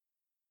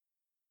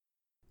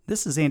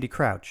This is Andy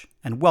Crouch,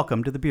 and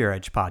welcome to the Beer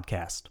Edge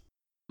podcast.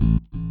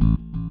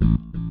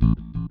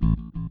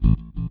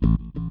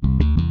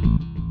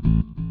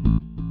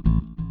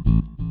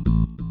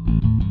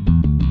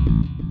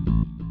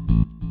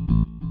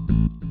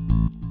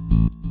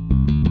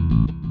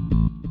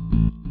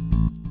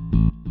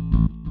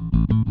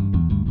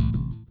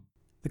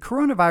 The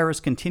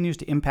coronavirus continues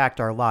to impact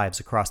our lives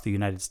across the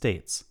United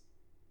States,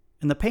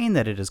 and the pain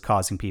that it is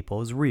causing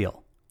people is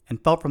real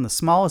and felt from the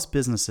smallest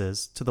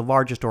businesses to the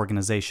largest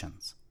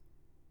organizations.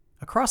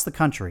 Across the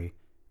country,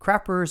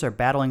 craft brewers are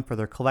battling for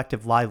their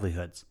collective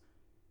livelihoods,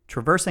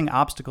 traversing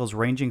obstacles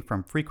ranging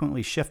from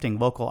frequently shifting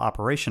local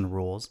operation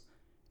rules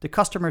to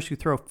customers who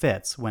throw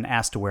fits when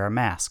asked to wear a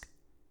mask.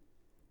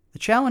 The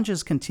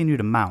challenges continue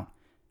to mount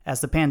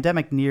as the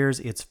pandemic nears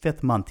its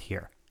fifth month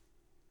here.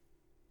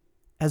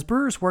 As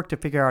brewers work to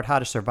figure out how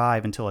to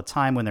survive until a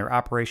time when their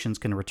operations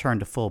can return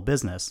to full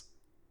business,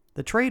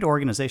 the trade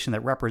organization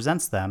that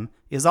represents them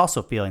is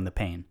also feeling the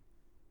pain.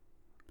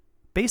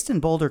 Based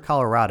in Boulder,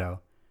 Colorado,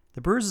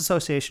 the Brewers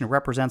Association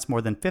represents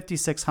more than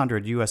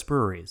 5,600 U.S.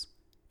 breweries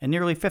and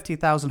nearly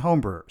 50,000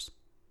 homebrewers,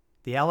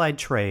 the allied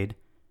trade,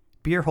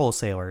 beer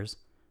wholesalers,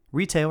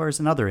 retailers,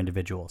 and other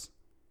individuals.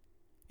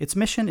 Its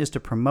mission is to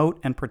promote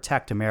and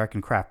protect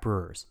American craft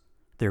brewers,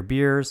 their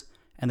beers,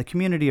 and the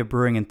community of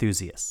brewing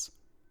enthusiasts.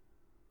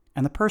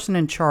 And the person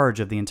in charge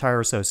of the entire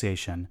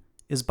association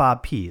is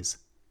Bob Pease.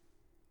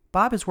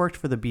 Bob has worked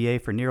for the BA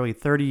for nearly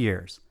 30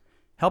 years,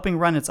 helping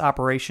run its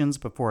operations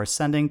before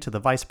ascending to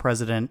the Vice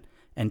President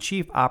and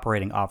Chief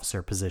Operating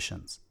Officer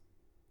positions.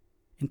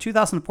 In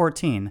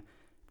 2014,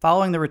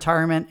 following the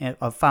retirement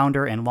of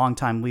founder and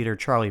longtime leader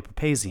Charlie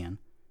Papazian,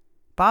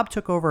 Bob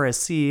took over as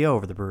CEO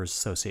of the Brewers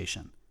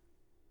Association.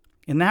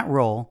 In that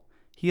role,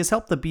 he has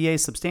helped the BA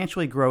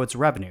substantially grow its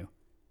revenue,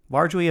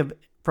 largely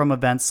from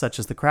events such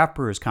as the Craft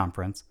Brewers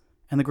Conference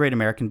and the Great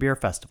American Beer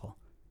Festival,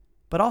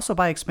 but also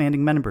by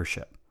expanding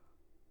membership.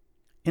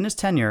 In his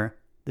tenure,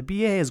 the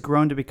BA has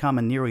grown to become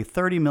a nearly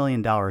 $30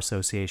 million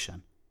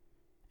association,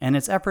 and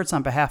its efforts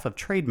on behalf of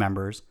trade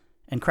members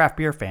and craft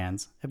beer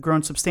fans have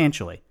grown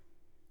substantially,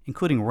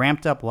 including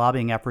ramped-up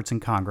lobbying efforts in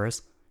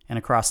Congress and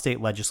across state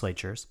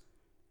legislatures,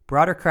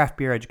 broader craft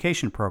beer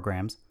education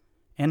programs,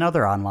 and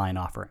other online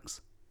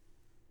offerings.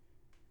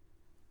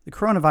 The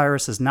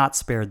coronavirus has not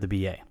spared the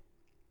BA.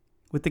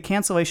 With the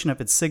cancellation of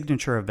its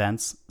signature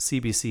events,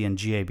 CBC and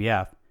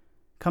GABF,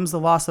 comes the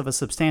loss of a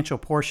substantial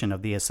portion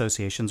of the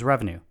association's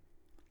revenue.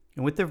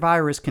 And with the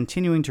virus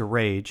continuing to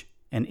rage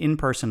and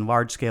in-person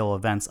large-scale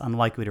events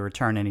unlikely to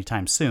return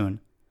anytime soon,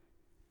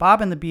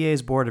 Bob and the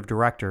BA's board of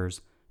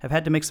directors have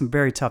had to make some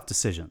very tough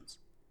decisions.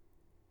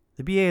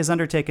 The BA has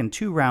undertaken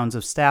 2 rounds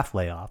of staff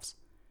layoffs,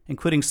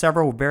 including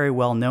several very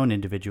well-known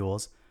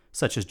individuals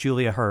such as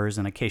Julia Herz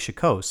and Acacia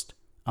Coast,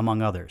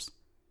 among others.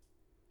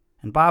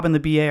 And Bob and the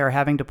BA are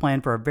having to plan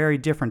for a very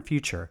different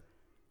future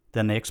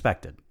than they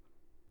expected.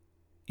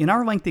 In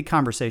our lengthy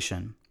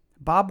conversation,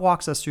 Bob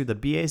walks us through the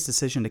BA's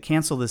decision to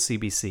cancel the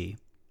CBC,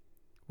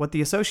 what the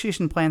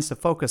association plans to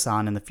focus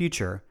on in the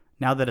future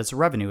now that its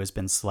revenue has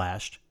been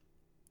slashed.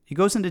 He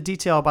goes into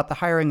detail about the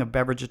hiring of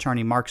beverage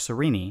attorney Mark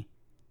Serini,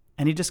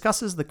 and he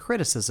discusses the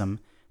criticism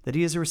that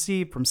he has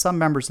received from some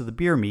members of the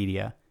beer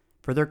media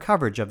for their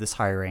coverage of this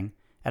hiring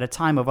at a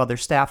time of other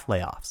staff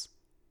layoffs.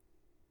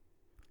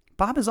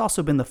 Bob has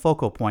also been the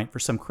focal point for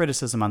some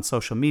criticism on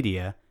social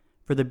media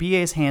for the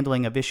BA's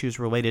handling of issues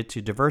related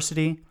to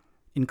diversity,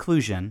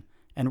 inclusion,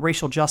 and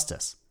racial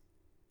justice.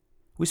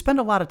 We spend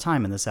a lot of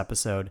time in this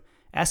episode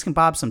asking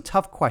Bob some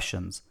tough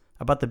questions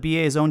about the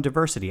BA's own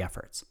diversity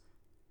efforts,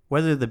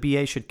 whether the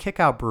BA should kick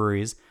out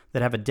breweries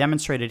that have a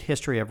demonstrated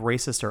history of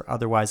racist or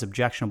otherwise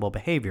objectionable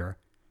behavior,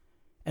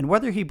 and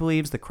whether he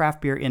believes the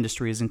craft beer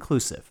industry is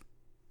inclusive.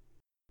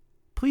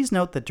 Please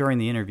note that during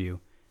the interview,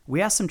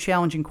 we ask some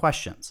challenging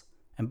questions,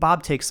 and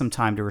Bob takes some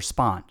time to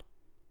respond,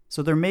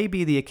 so there may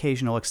be the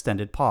occasional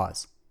extended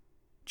pause.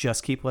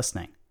 Just keep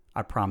listening.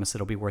 I promise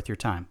it'll be worth your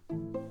time.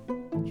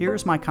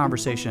 Here's my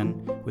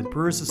conversation with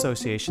Brewers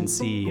Association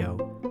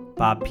CEO,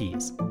 Bob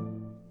Pease.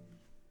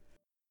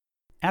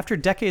 After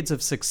decades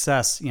of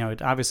success,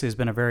 it obviously has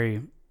been a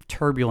very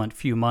turbulent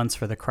few months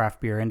for the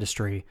craft beer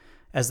industry.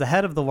 As the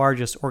head of the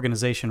largest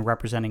organization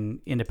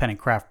representing independent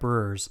craft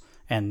brewers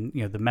and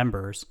the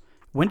members,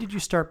 when did you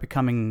start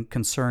becoming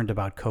concerned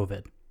about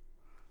COVID?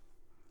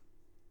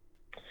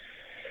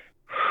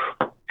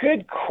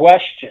 Good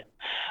question.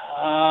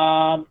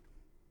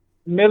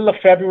 Middle of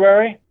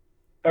February,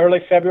 early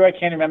February. I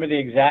can't remember the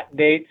exact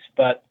dates,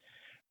 but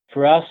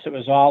for us, it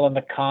was all in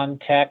the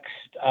context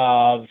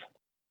of,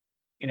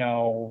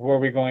 were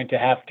we going to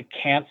have to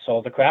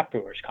cancel the Craft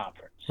Brewers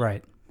Conference?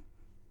 Right.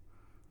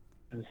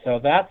 And so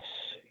that's,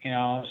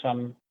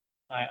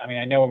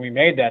 I know when we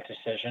made that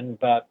decision,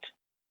 but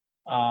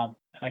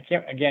I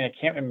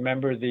can't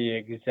remember the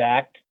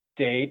exact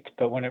date,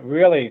 but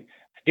I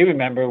do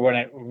remember when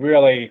it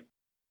really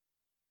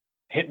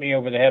hit me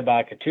over the head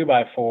like a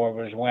 2x4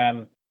 was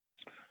when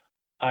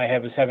I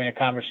was having a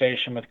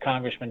conversation with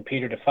Congressman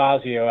Peter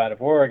DeFazio out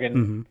of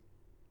Oregon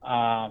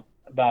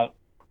about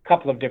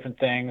couple of different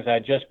things.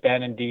 I'd just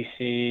been in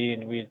DC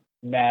and we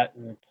met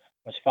and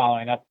was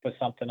following up with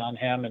something on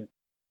him. And,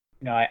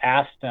 I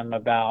asked him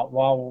about,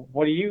 well,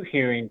 what are you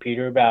hearing,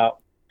 Peter, about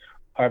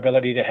our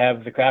ability to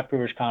have the Craft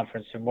Brewers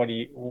Conference, and what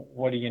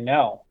do you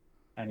know?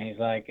 And he's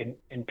like,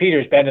 and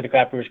Peter's been to the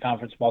Craft Brewers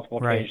Conference multiple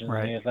occasions,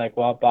 Right. and he's like,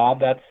 well, Bob,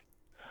 that's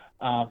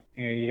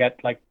you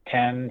got like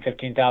 10,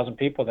 15,000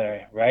 people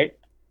there, right?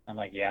 I'm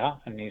like, yeah.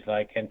 And he's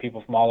like, and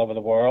people from all over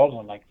the world.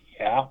 I'm like,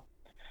 yeah.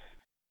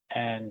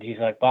 And he's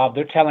like, Bob,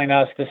 they're telling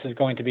us this is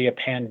going to be a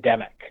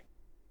pandemic.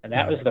 And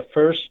that Yeah. was the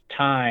first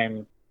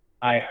time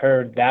I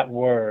heard that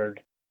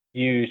word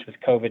used with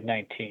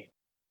COVID-19.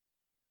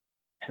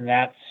 And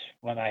that's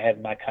when I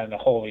had my kind of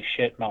holy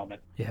shit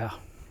moment Yeah.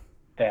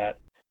 that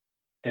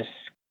this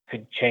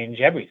could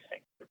change everything.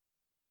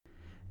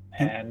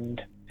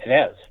 And And it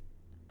has.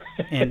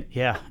 and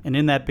yeah, and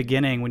in that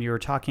beginning, when you were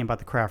talking about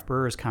the Craft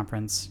Brewers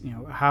Conference,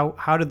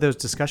 how did those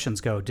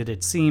discussions go? Did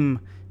it seem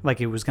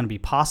like it was going to be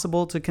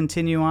possible to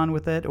continue on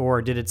with it,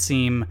 or did it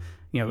seem,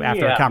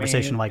 after a Yeah, I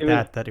conversation mean, like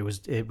that, that it was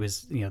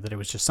that it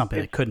was just something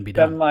that it's couldn't be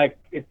been done? like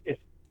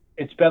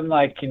it's been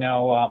like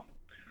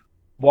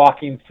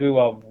walking through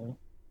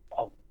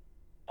a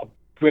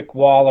brick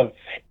wall of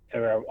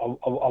or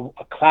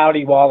a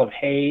cloudy wall of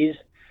haze.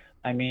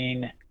 I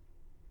mean,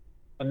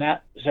 when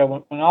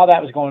all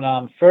that was going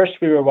on, first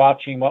we were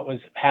watching what was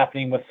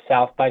happening with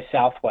South by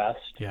Southwest,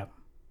 Yeah.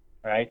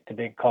 right? The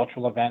big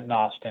cultural event in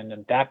Austin,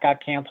 and that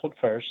got canceled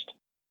first.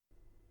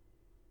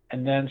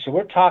 And then, so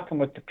we're talking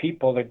with the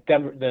people,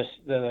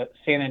 the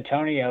San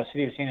Antonio,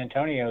 City of San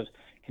Antonio's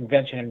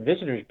Convention and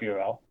Visitors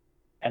Bureau,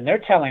 and they're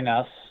telling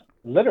us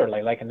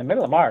literally, like in the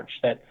middle of March,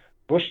 that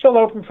we're still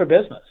open for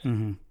business.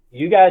 Mm-hmm.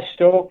 You guys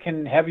still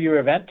can have your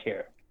event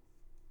here.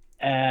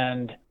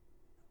 And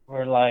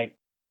we're like,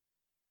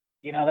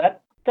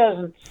 that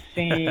doesn't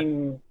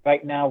seem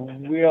right now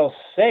real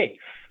safe.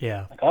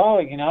 Yeah. Like, oh,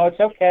 it's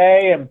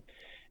okay.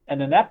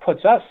 And then that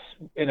puts us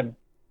in a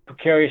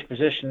precarious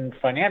position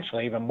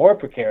financially, even more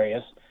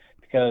precarious,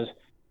 because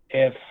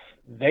if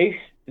they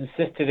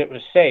insisted it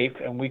was safe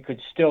and we could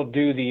still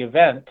do the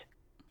event,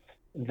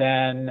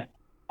 then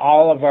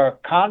all of our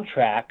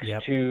contracts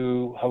Yep.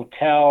 to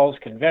hotels,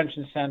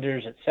 convention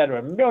centers, et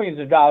cetera, millions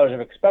of dollars of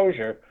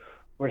exposure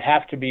would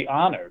have to be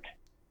honored.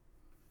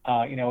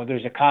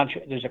 There's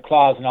a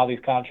clause in all these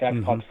contracts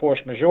Mm-hmm. called force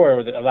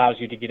majeure that allows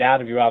you to get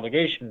out of your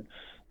obligation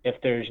if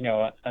there's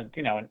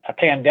a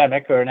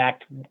pandemic or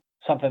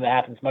something that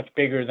happens much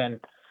bigger than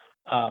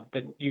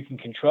that you can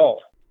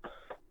control.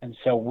 And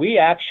so we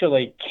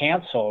actually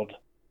canceled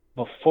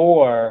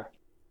before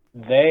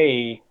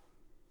they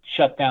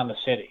shut down the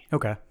city.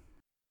 Okay.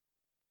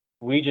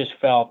 We just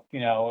felt, it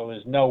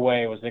was no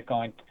way was it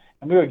going to,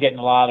 and we were getting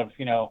a lot of,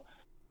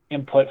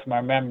 input from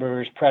our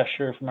members,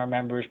 pressure from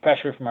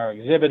our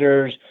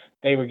exhibitors.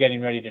 They were getting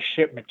ready to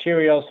ship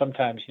material,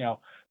 sometimes,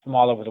 from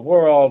all over the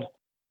world.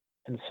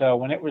 And so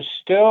when it was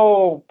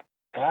still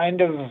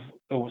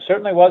it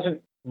certainly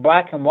wasn't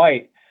black and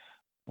white,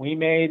 we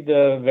made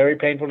the very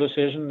painful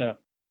decision to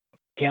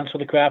cancel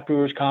the Craft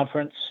Brewers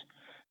Conference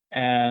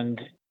and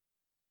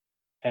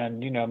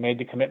made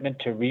the commitment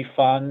to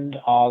refund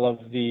all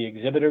of the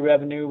exhibitor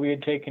revenue we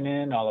had taken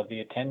in, all of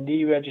the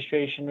attendee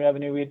registration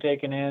revenue we had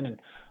taken in, and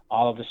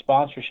all of the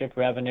sponsorship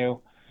revenue.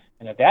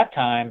 And at that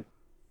time,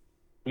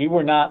 we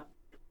were not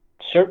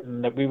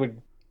certain that we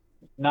would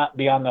not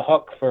be on the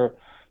hook for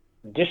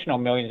additional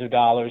millions of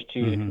dollars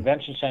to the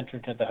convention center,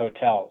 to the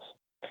hotels.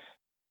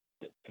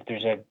 If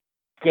there's a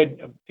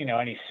good,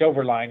 any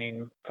silver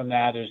lining from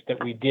that is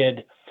that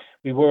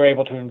we were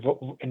able to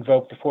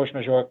invoke the force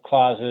majeure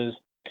clauses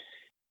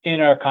in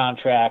our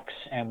contracts,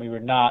 and we were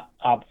not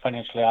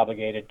financially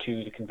obligated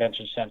to the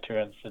convention center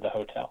and to the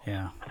hotel.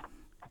 Yeah.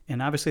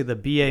 And obviously the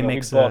BA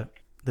makes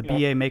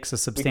a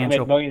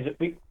substantial.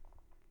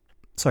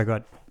 Sorry, go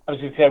ahead. I was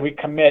going to say we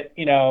commit,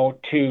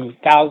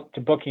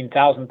 to booking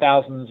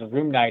thousands of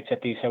room nights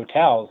at these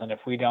hotels, and if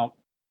we don't,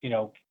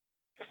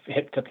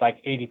 hit to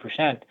like 80%,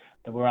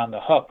 then we're on the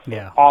hook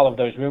for all of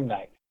those room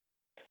nights.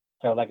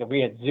 So like if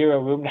we had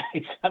 0 room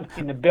nights, I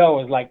mean the bill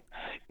was like,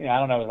 I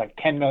don't know, it was like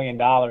 $10 million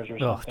or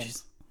something.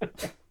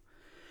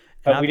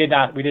 But we did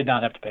not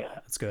have to pay that.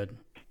 That's good.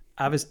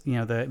 Obviously,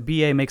 the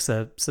BA makes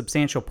a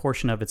substantial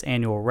portion of its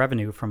annual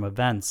revenue from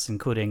events,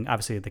 including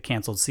obviously the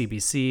canceled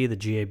CBC, the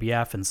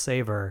GABF, and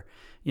Savor.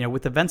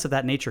 With events of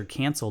that nature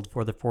canceled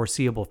for the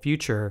foreseeable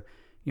future,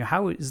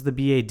 how is the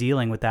BA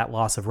dealing with that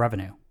loss of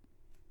revenue?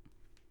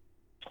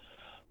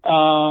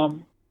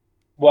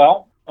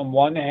 Well, on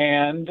one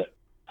hand,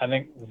 I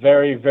think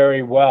very,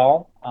 very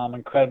well. I'm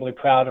incredibly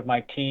proud of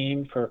my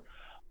team for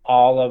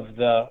all of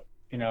the,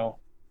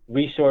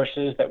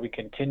 resources that we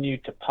continue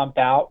to pump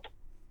out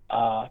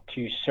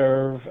to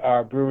serve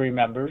our brewery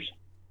members.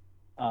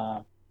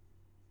 On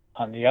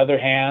the other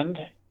hand,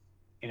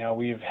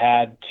 we've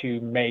had to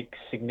make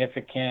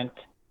significant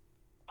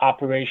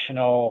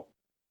operational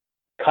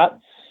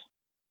cuts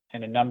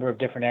in a number of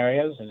different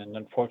areas, and then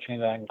unfortunately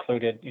that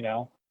included,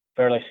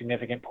 fairly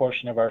significant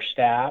portion of our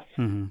staff.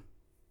 Mm-hmm.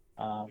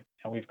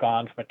 And we've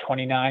gone from a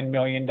 $29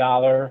 million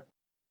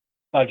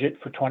budget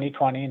for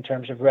 2020 in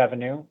terms of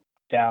revenue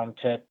down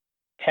to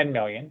 10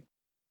 million.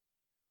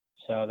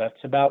 So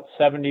that's about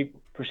 70%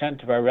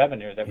 of our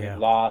revenue that Yeah. we've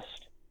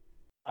lost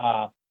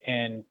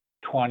in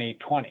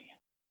 2020.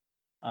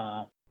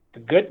 The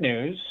good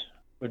news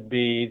would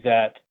be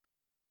that,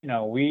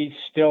 we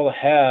still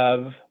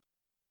have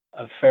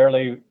a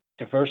fairly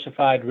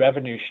diversified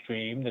revenue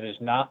stream that is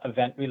not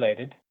event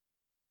related,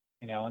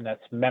 and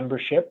that's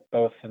membership,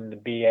 both in the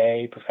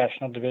BA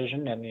professional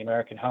division and the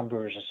American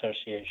Homebrewers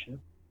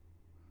Association.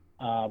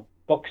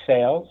 Book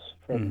sales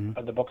for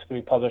the books that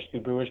we publish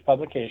through Brewers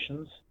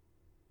Publications,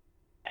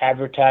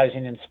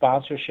 advertising and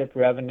sponsorship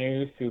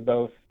revenue through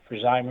both for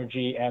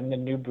Zymurgy and the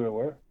New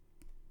Brewer.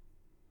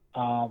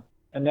 And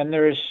then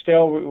there is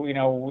still,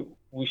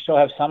 we still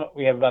have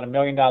we have about $1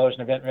 million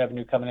in event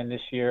revenue coming in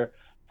this year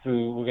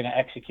we're going to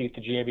execute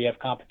the GABF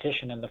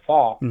competition in the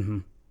fall.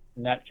 And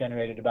that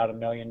generated about $1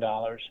 million.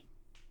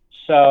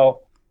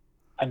 So,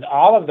 and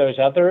all of those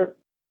other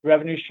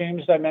revenue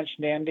streams I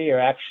mentioned, Andy, are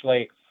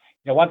actually,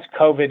 once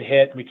COVID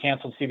hit, we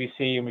canceled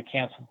CBC and we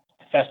canceled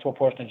the festival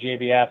portion of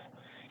GABF.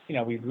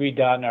 We've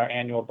redone our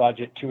annual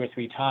budget 2 or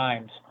 3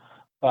 times,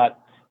 but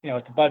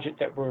with the budget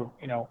that we're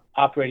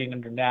operating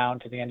under now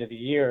to the end of the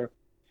year,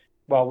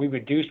 while we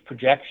reduced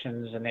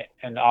projections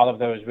and all of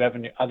those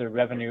other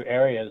revenue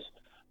areas,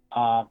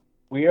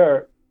 we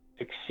are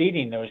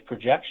exceeding those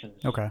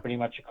projections pretty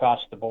much across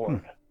the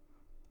board.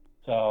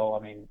 So,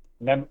 I mean,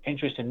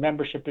 interest in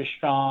membership is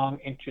strong.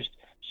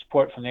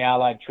 Support from the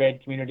allied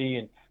trade community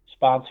and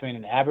sponsoring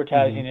and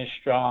advertising is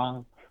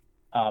strong.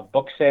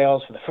 Book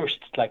sales for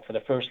the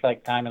first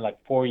time in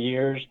 4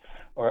 years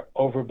or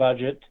over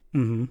budget.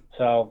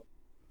 So,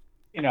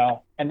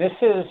 and this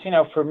is,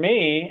 for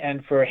me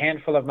and for a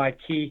handful of my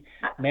key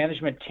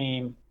management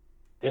team,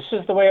 this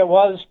is the way it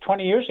was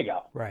 20 years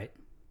ago. Right.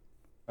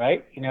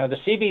 The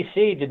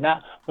CBC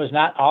was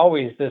not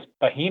always this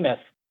behemoth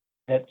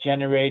that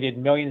generated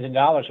millions of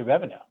dollars of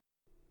revenue.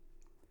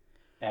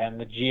 And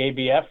the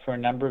GABF for a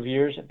number of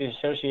years at the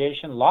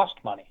association lost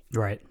money.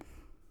 Right.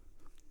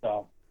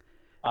 So,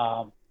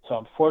 so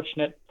I'm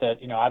fortunate that,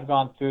 I've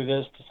gone through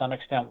this to some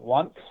extent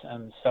once,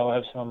 and so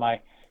have some of my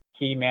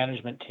key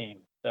management team.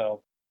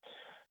 So,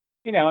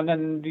 and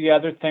then the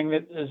other thing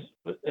that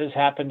has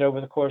happened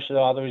over the course of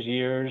all those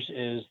years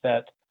is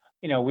that,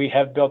 we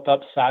have built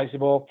up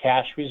sizable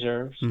cash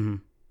reserves.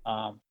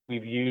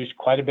 We've used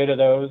quite a bit of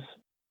those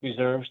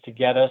reserves to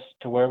get us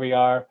to where we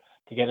are,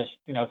 to get us,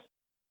 to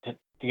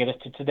get us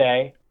to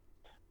today.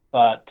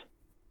 But,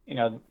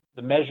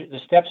 the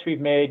steps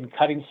we've made in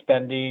cutting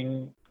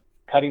spending,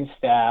 cutting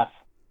staff,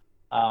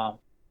 are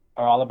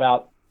all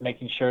about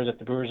making sure that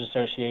the Brewers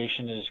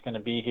Association is going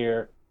to be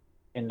here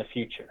in the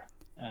future.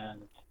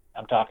 And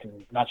I'm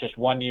talking not just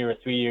 1 year or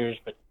 3 years,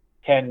 but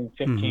 10,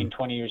 15,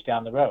 20 years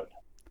down the road.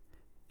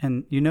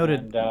 And you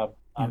noted,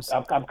 and,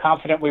 I'm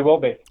confident we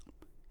will be.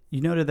 You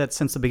noted that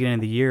since the beginning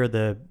of the year,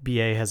 the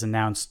BA has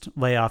announced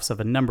layoffs of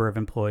a number of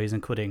employees,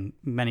 including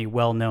many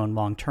well-known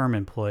long-term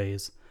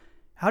employees.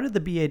 How did the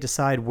BA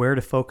decide where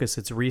to focus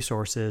its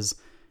resources,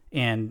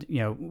 and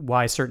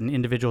why certain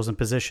individuals in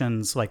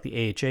positions like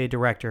the AHA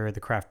director,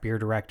 the craft beer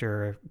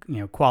director,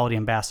 quality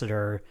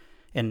ambassador,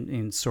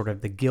 and sort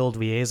of the guild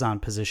liaison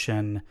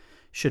position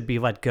should be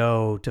let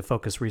go to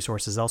focus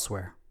resources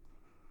elsewhere?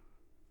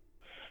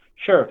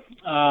 Sure,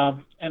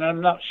 and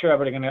I'm not sure I'm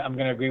going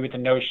to agree with the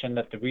notion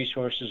that the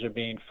resources are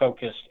being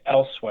focused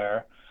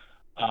elsewhere.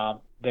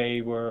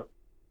 The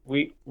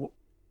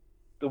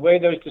way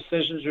those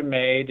decisions are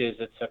made is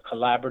it's a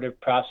collaborative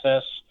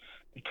process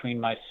between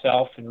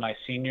myself and my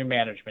senior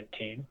management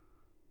team.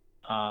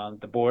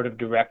 The board of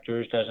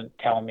directors doesn't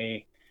tell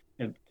me.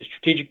 The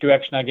strategic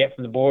direction I get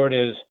from the board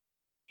is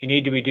you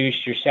need to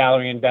reduce your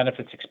salary and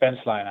benefits expense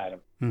line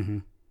item.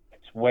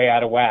 It's way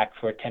out of whack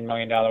for a $10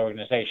 million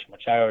organization,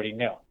 which I already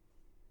knew.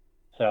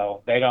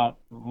 So they don't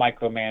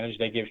micromanage,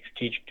 they give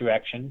strategic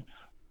direction,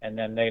 and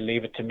then they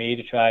leave it to me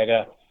to try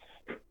to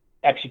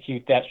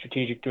execute that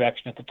strategic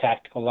direction at the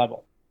tactical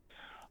level.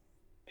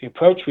 The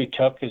approach we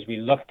took is we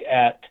looked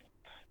at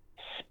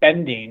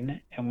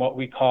spending in what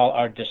we call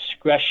our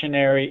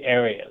discretionary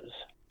areas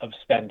of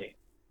spending.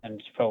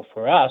 And so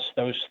for us,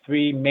 those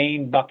 3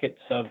 main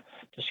buckets of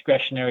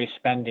discretionary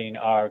spending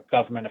are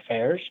government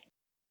affairs,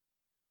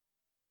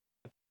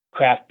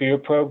 craft beer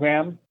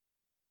program,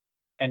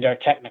 and our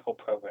technical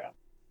program.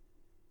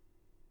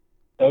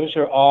 Those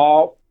are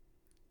all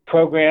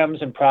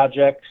programs and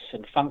projects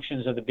and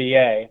functions of the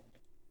BA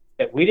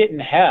that we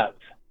didn't have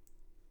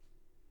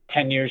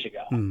 10 years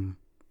ago.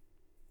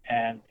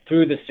 And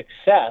through the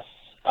success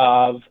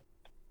of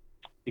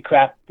the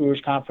Craft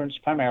Brewers Conference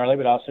primarily,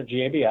 but also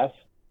GABF,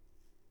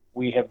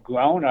 we have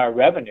grown our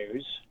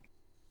revenues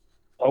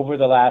over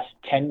the last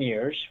 10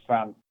 years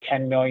from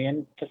 10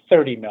 million to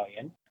 30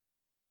 million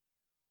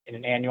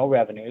in annual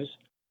revenues.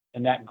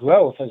 And that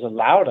growth has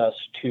allowed us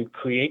to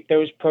create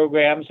those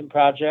programs and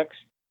projects,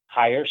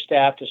 hire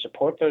staff to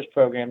support those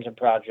programs and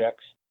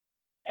projects,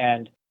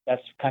 and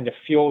that's kind of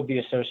fueled the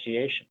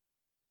association.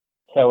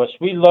 So as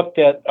we looked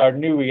at our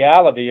new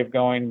reality of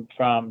going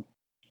from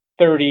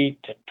 30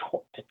 to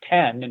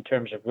 10 in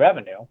terms of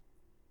revenue,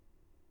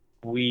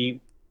 we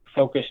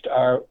focused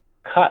our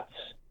cuts,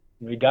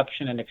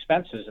 reduction in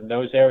expenses in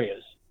those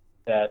areas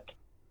that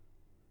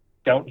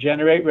don't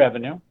generate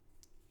revenue,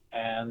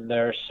 and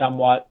they're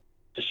somewhat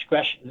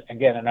discretion.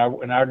 Again, in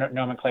our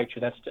nomenclature,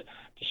 that's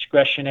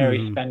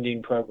discretionary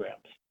spending programs.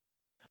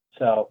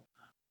 So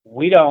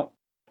we don't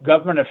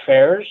government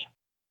affairs.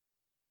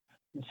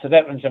 So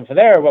that means from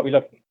there, what we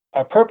look,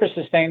 our purpose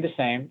is staying the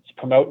same. It's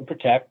promote and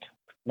protect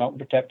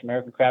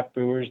American craft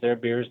brewers, their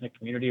beers, and the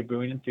community of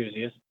brewing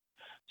enthusiasts.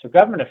 So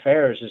government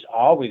affairs is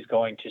always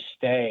going to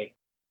stay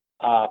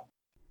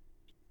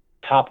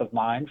top of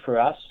mind for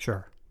us.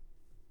 Sure.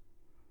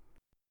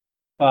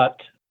 But,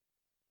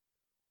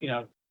 you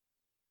know,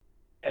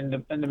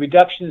 and the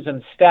reductions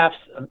in staffs,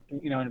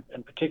 you know,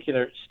 in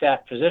particular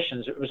staff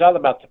positions, it was all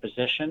about the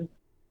position,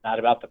 not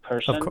about the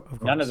person. Of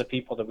course. None of the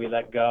people that we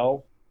let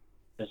go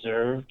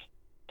deserved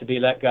to be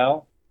let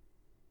go.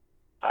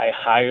 I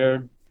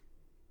hired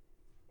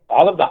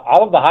all of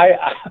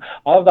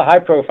the high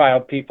profile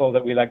people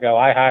that we let go.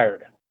 I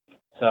hired.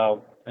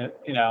 So,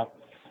 you know,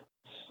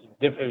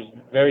 it was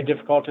very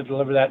difficult to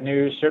deliver that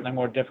news. Certainly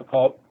more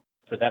difficult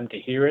for them to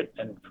hear it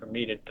than for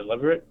me to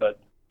deliver it. But,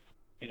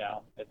 you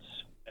know, it's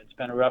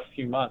been a rough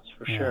few months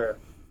for sure.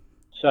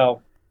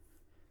 So,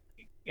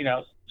 you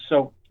know,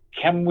 so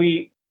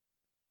getting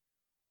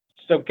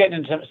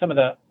into some of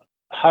the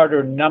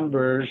harder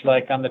numbers,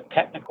 like on the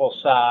technical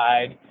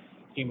side,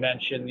 you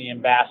mentioned the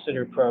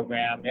ambassador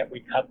program, yet we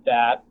cut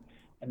that.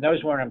 And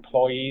those weren't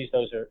employees,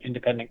 those are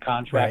independent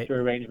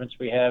contractor arrangements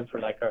we have for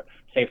like our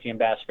safety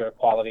ambassador,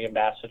 quality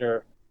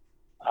ambassador,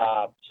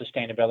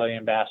 sustainability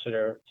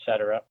ambassador, et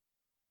cetera.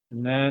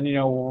 And then, you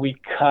know, we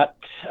cut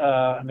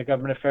in the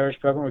government affairs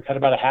program, we cut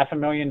about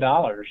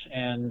 $500,000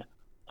 in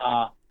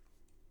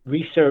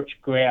research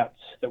grants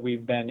that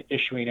we've been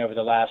issuing over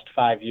the last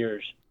 5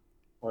 years,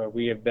 where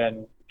we have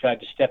been tried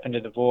to step into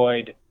the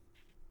void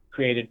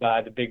created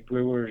by the big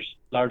brewers,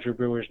 larger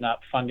brewers not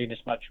funding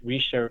as much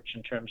research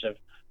in terms of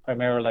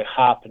primarily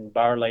hop and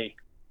barley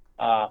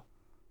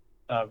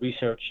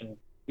research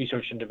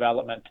and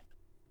development.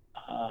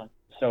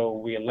 So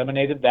we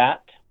eliminated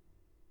that.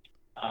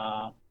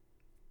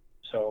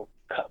 So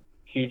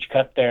huge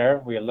cut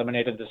there. We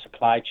eliminated the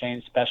supply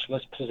chain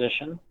specialist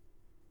position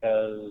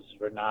because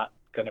we're not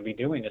going to be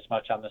doing as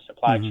much on the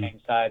supply chain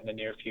side in the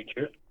near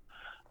future.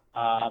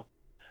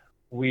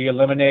 We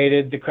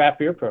eliminated the craft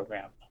beer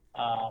program.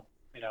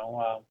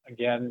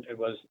 Again,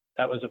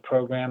 that was a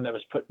program that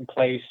was put in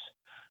place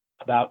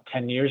about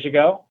 10 years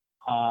ago,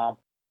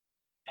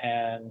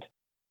 and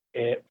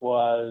it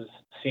was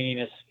seen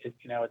as,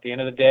 you know, at the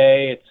end of the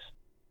day,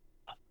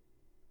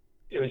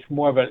 it was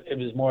more of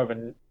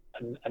a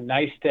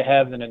nice to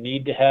have than a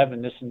need to have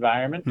in this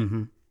environment.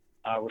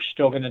 We're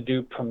still going to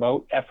do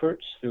promote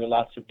efforts through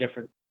lots of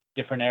different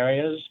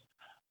areas,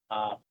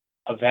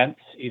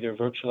 events, either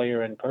virtually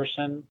or in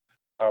person,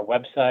 our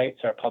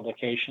websites, our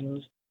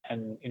publications,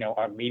 and, you know,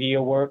 our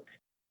media work.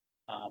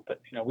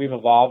 But, you know, we've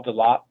evolved a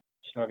lot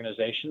as an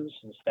organization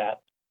since that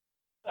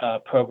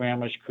program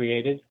was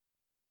created.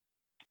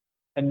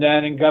 And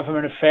then in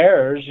government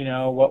affairs, you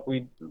know, what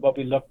we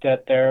looked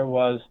at there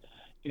was,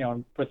 you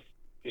know, with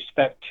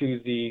respect to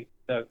the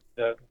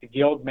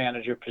guild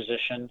manager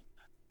position,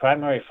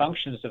 primary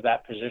functions of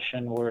that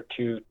position were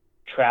to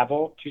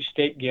travel to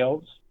state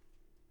guilds.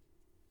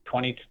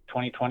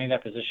 2020,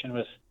 that position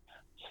was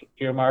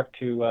earmarked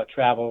to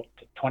travel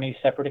to 20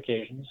 separate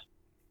occasions,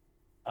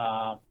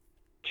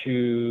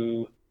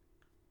 to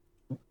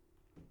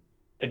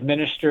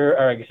administer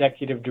our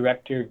executive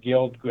director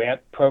guild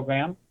grant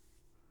program,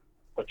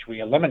 which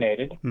we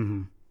eliminated.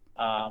 And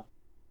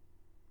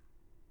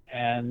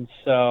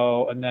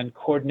then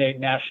coordinate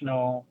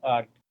national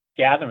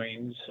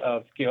gatherings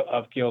of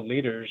guild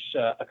leaders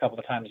a couple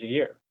of times a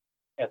year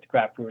at the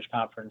Craft Brewers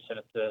Conference and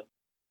at the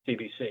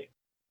CBC.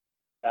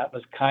 That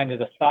was kind of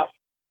the thought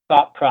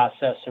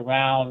process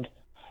around,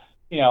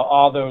 you know,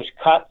 all those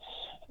cuts.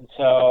 And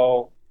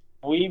so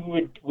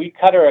we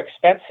cut our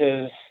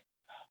expenses.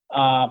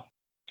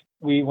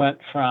 We went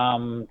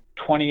from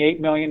 $28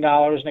 million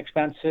in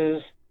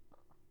expenses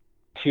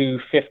to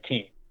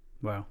 15.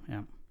 Wow.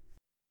 Yeah.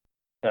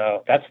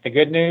 So that's the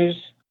good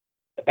news.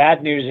 The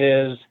bad news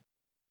is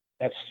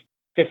that's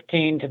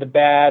 15 to the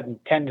bad and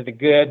 10 to the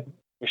good.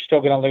 We're still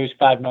going to lose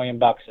 $5 million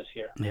this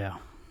year. Yeah.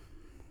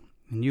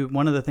 And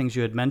one of the things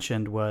you had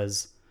mentioned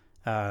was,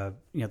 the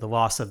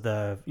loss of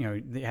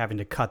having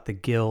to cut the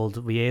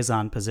guild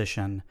liaison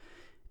position.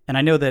 And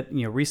I know that,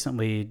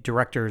 recently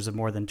directors of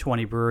more than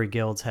 20 brewery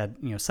guilds had,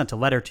 sent a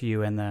letter to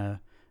you and the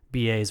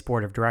BA's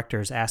board of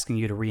directors asking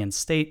you to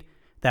reinstate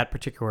that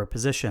particular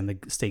position, the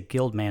state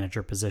guild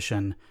manager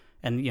position.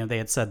 And, they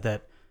had said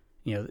that,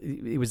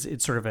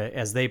 it's sort of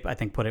as they, I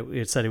think, put it,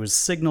 it said it was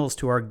signals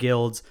to our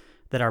guilds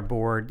that our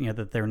board,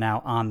 that they're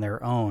now on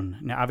their own.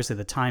 Now, obviously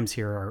the times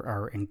here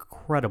are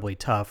incredibly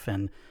tough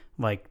and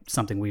like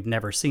something we've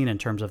never seen in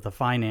terms of the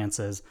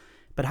finances.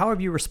 But how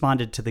have you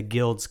responded to the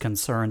guild's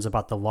concerns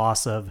about the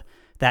loss of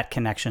that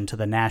connection to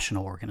the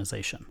national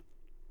organization?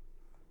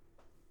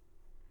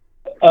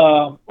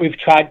 We've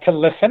tried to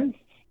listen.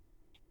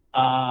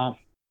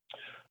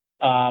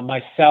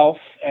 Myself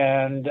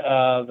and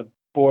the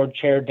board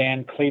chair,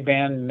 Dan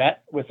Kleban,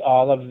 met with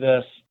all of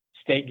the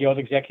state guild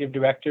executive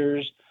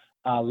directors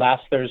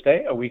last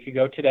Thursday, a week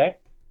ago today.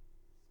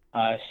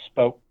 I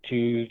spoke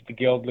to the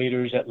guild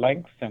leaders at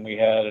length, and we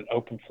had an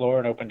open floor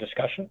and open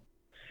discussion.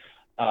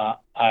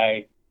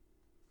 I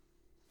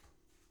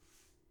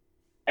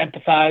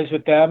empathize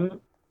with them.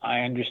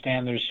 I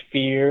understand there's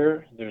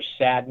fear, there's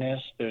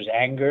sadness, there's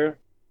anger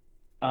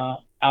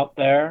out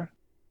there.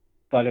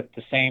 But at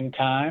the same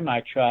time,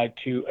 I tried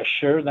to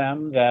assure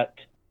them that,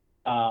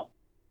 well,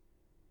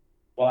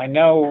 I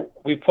know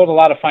we pulled a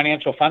lot of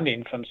financial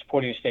funding from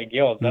supporting state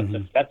guilds. That's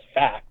that's a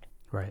fact.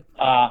 Right.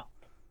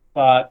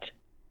 But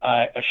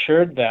I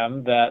assured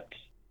them that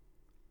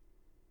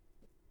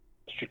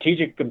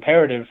strategic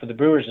imperative for the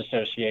Brewers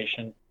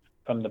Association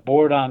from the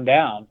board on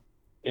down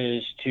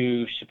is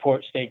to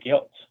support state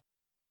guilds.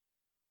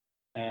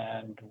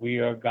 And we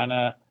are going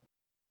to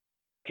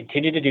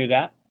continue to do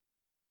that.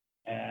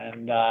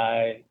 And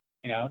I,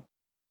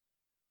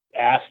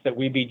 ask that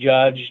we be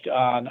judged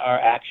on our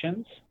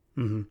actions.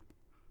 The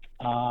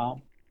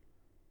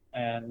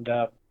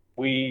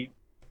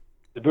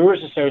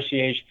Brewers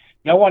Association,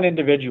 no one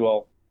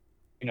individual,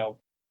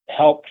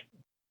 helped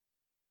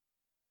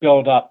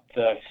build up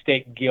the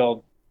state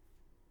guild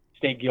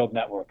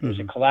network. It was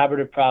a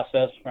collaborative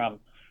process from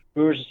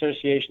Brewers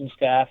Association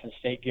staff and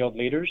state guild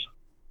leaders.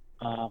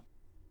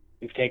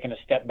 We've taken a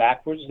step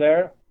backwards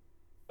there,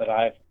 but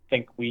I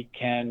think we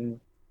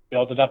can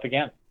build it up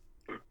again.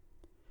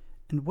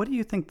 And what do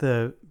you think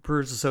the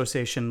Brewers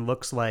Association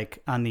looks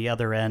like on the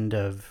other end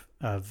of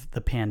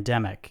the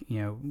pandemic?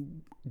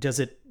 Does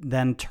it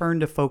then turn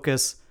to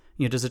focus?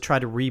 Does it try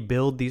to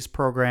rebuild these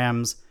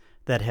programs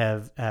that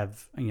have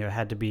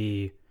had to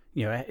be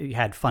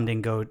had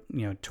funding go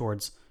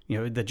towards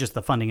that just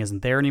the funding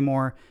isn't there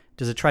anymore?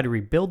 Does it try to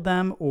rebuild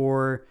them,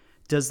 or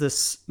does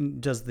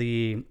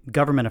the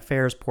government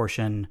affairs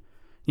portion,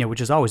 which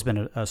has always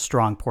been a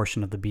strong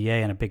portion of the BA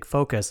and a big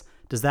focus,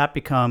 does that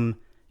become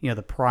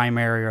the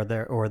primary or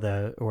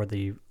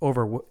the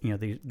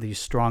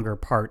stronger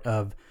part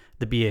of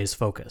the BA's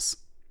focus?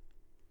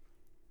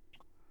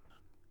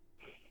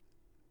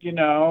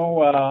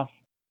 For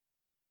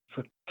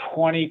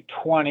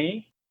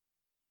 2020,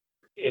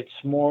 it's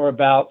more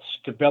about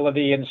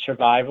stability and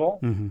survival.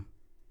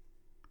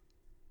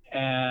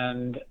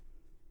 And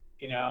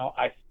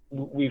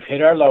we've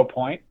hit our low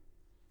point.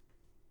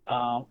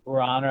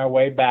 We're on our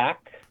way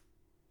back.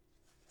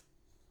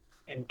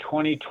 In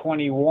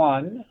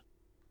 2021,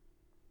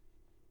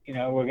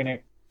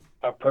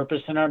 our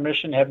purpose and our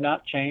mission have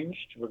not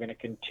changed. We're going to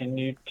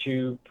continue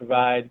to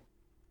provide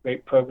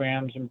great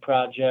programs and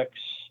projects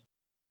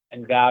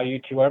and value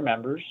to our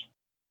members.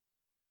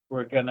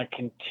 We're going to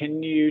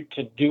continue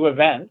to do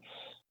events,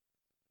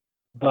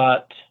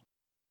 but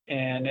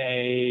in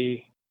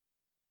a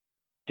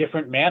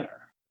different manner.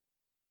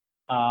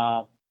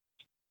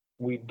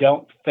 We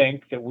don't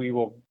think that we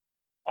will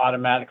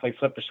automatically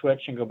flip a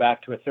switch and go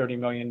back to a $30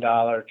 million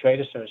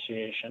trade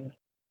association.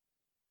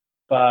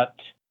 But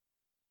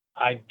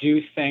I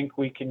do think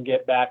we can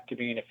get back to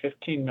being a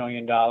 $15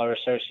 million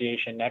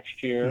association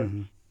next year.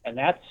 And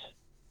that's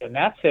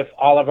if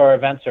all of our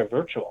events are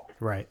virtual.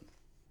 Right.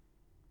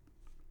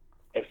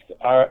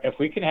 If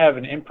we can have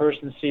an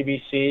in-person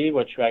CBC,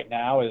 which right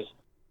now is,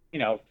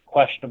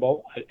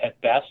 questionable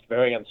at best,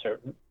 very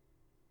uncertain,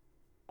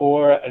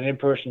 or an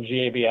in-person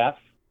GABF,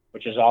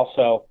 which is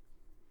also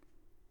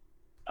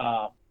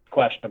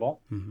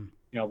questionable,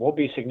 we'll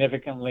be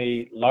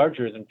significantly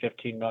larger than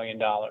 $15 million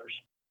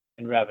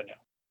in revenue.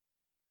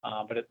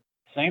 But at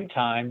the same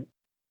time,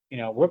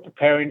 we're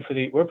preparing for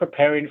the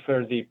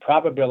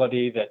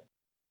probability that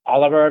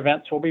all of our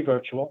events will be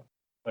virtual,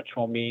 which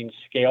will mean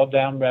scaled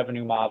down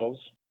revenue models,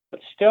 but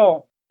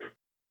still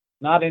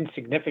not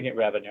insignificant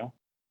revenue.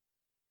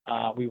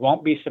 We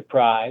won't be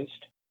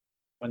surprised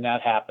when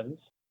that happens,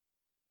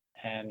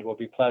 and we will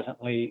be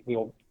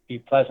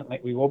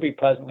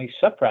pleasantly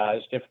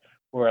surprised if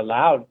we're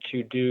allowed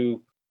to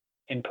do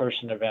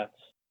in-person events.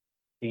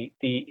 The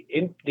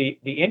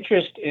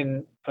interest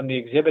from the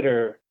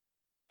exhibitor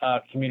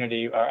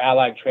community, our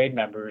allied trade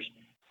members,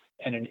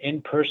 and an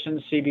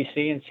in-person CBC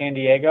in San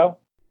Diego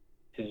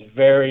is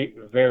very,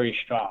 very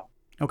strong.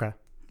 Okay.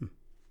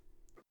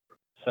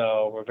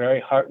 So we're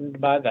very heartened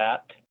by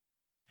that.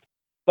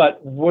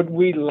 But would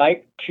we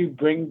like to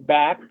bring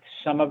back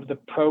some of the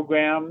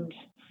programs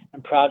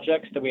and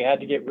projects that we had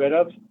to get rid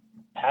of?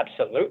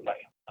 Absolutely.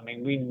 I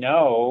mean, we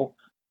know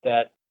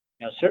that,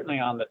 certainly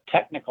on the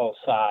technical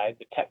side,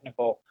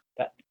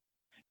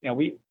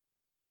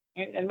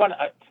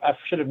 I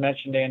should have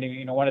mentioned,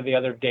 Andy, one of the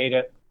other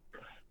data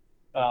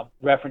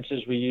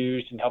references we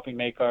used in helping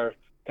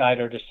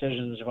guide our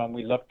decisions when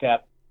we looked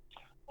at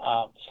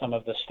some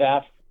of the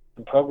staff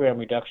and program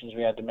reductions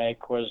we had to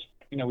make was,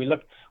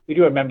 we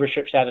do a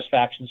membership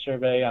satisfaction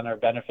survey on our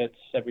benefits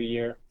every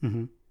year.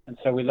 And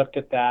so we looked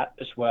at that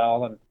as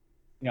well. And,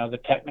 the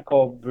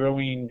technical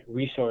brewing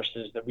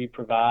resources that we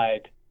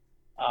provide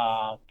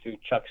through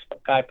Chuck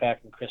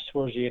Skypack and Chris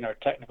Swarzy and our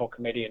technical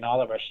committee and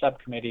all of our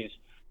subcommittees,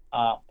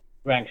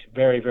 ranks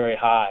very, very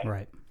high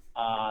Right.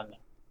 on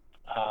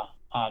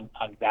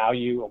on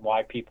value and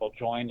why people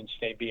join and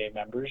stay BA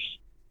members.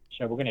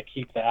 So we're going to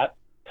keep that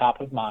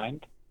top of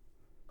mind.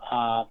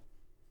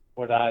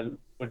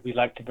 Would we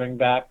like to bring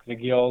back the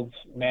guild's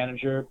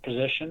manager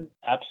position?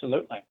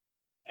 Absolutely.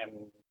 And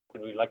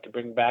would we like to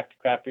bring back the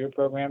craft beer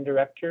program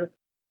director?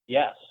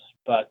 Yes.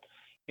 But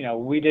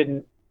we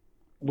didn't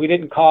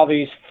call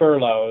these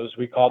furloughs.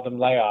 We called them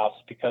layoffs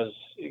because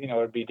it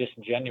would be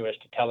disingenuous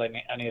to tell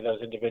any of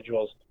those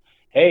individuals,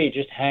 hey,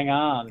 just hang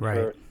on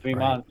for 3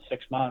 months,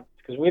 6 months,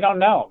 because we don't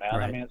know, man.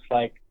 Right. I mean, it's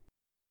like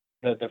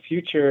the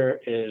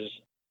future is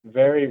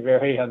very,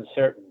 very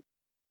uncertain,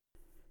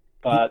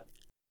 but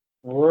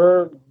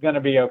we're going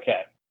to be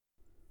okay.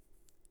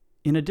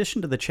 In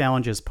addition to the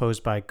challenges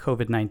posed by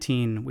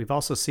COVID-19, we've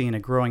also seen a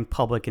growing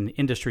public and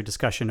industry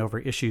discussion over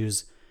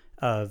issues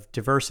of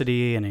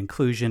diversity and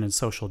inclusion and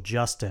social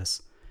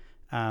justice.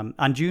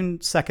 On June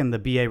 2nd, the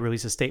BA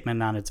released a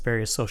statement on its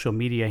various social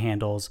media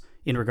handles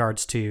in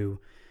regards to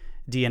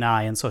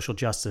D&I and social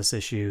justice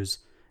issues.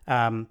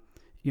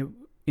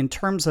 In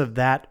terms of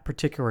that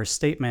particular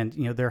statement,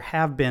 there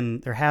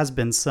has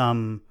been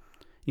some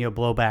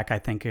blowback, I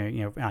think,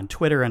 on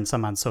Twitter and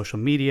some on social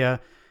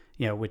media,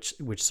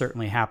 which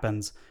certainly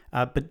happens.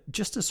 But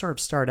just to sort of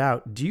start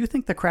out, do you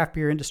think the craft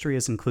beer industry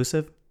is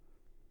inclusive?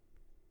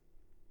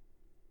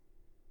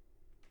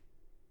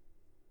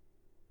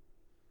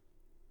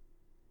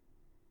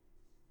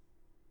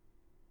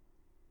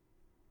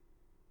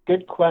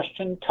 Good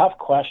question. Tough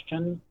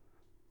question.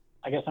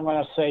 I guess I'm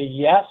going to say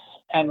yes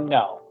and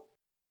no.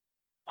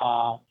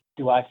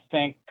 Do I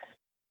think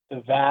the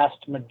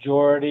vast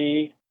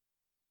majority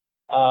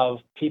of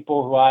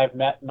people who I've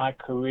met in my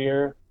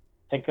career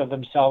think of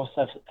themselves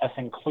as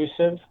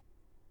inclusive?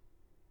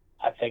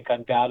 I think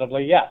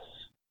undoubtedly yes.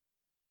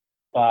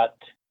 But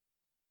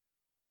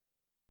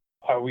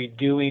are we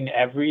doing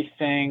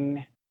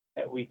everything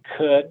that we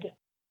could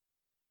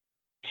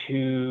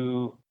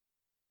to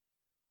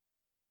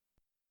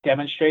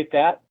demonstrate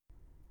that?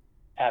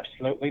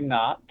 Absolutely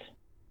not.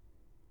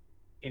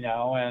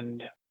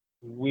 And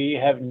we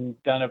have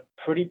done a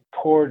pretty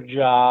poor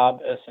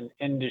job as an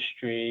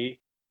industry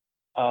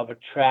of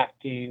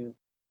attracting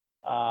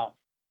a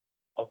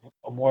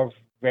more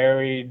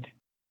varied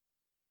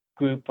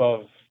group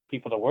of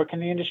people to work in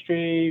the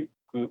industry,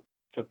 group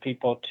of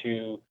people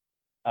to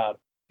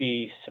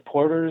be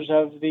supporters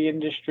of the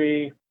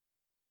industry.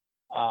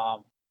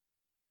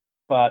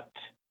 But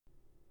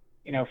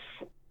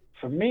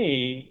for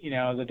me,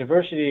 the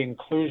diversity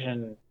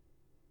inclusion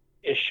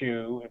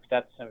issue, if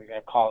that's something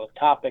I call a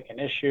topic, an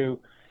issue,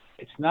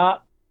 it's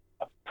not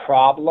a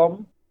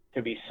problem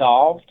to be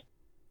solved.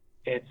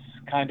 It's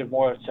kind of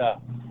more, it's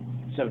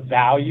a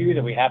value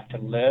that we have to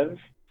live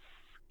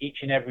each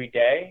and every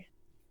day,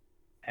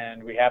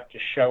 and we have to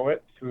show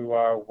it through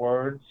our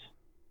words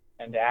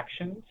and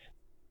actions.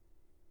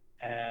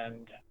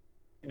 And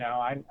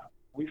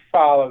we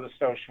follow the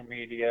social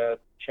media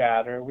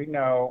chatter. We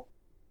know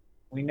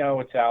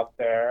what's out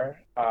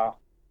there.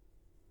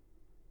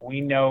 We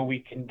know we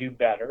can do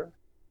better.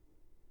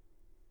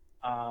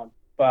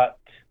 But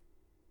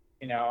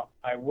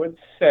I would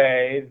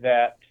say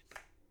that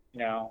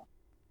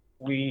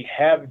we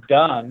have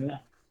done.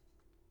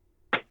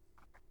 It's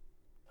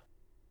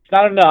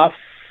not enough,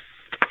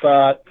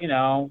 but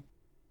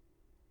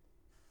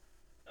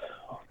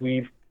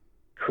we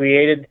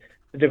created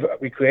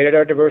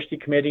our diversity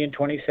committee in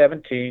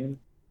 2017.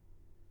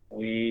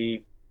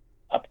 We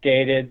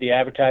updated the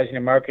advertising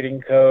and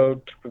marketing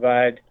code to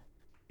provide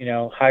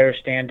higher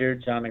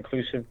standards on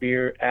inclusive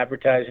beer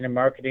advertising and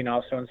marketing,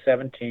 also in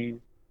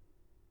 17.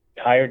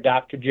 We hired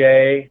Dr.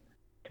 J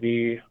to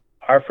be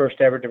our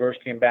first ever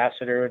diversity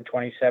ambassador in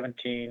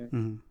 2017.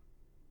 Mm-hmm.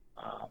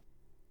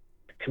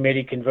 The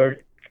committee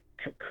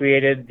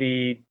created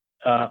the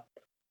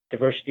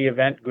diversity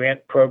event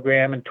grant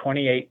program in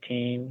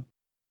 2018.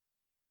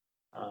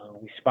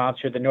 We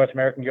sponsored the North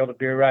American Guild of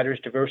Beer Writers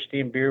Diversity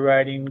in Beer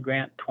Writing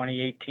Grant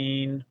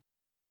 2018.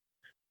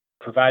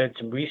 Provided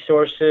some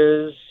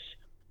resources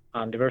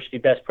on diversity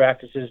best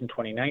practices in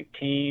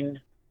 2019.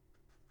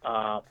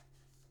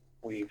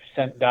 We've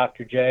sent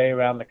Dr. J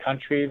around the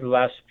country the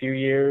last few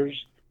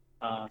years,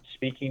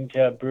 speaking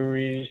to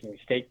breweries and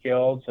state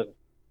guilds and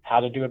how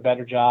to do a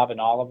better job in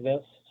all of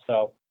this.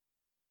 So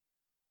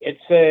it's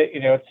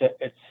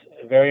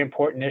a very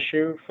important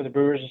issue for the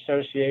Brewers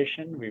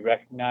Association. We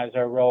recognize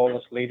our role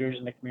as leaders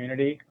in the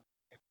community.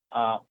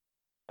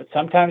 But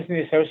sometimes in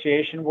the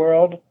association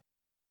world,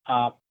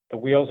 the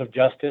wheels of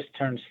justice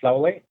turn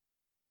slowly.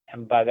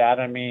 And by that,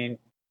 I mean,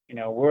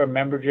 we're a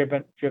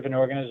member-driven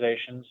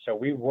organization, so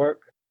we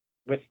work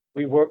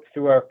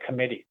through our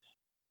committees.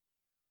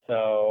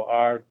 So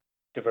our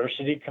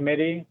diversity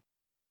committee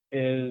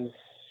is,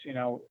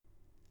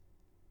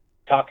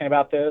 talking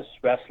about this,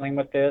 wrestling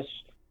with this,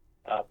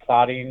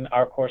 plotting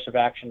our course of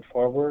action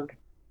forward.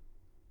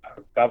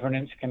 Our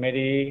governance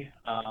committee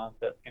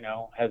that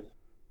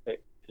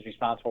is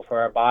responsible for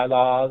our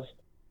bylaws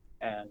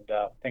and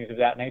things of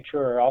that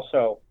nature are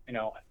also,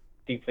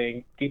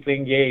 deeply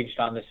engaged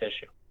on this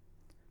issue.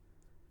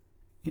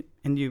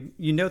 And you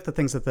note the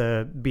things that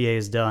the BA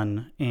has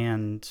done,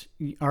 and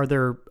are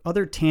there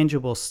other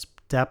tangible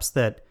steps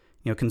that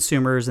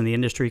consumers and the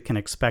industry can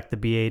expect the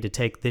BA to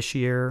take this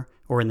year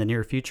or in the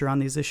near future on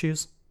these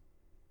issues?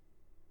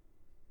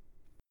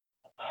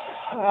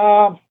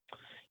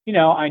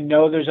 I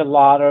know there's a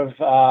lot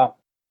of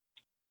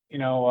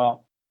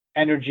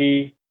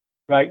energy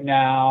right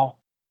now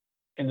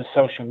in the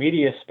social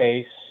media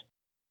space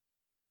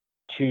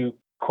to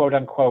quote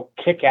unquote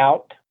kick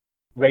out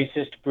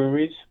racist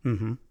breweries.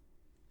 Mm-hmm.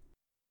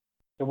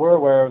 So we're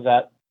aware of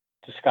that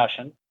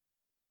discussion.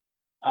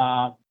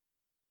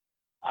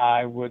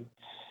 I would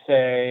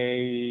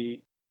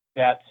say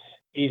that's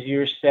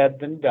easier said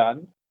than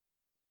done.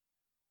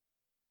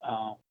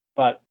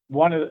 But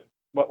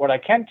what I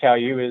can tell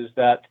you is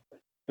that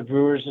the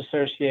Brewers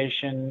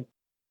Association,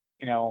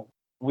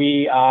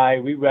 we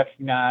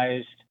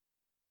recognized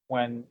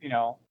when,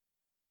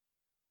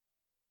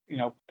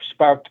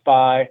 sparked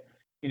by,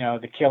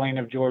 the killing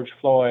of George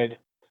Floyd,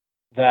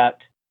 that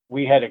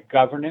we had a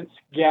governance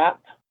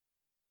gap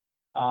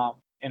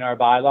in our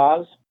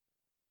bylaws.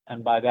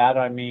 And by that,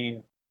 I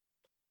mean,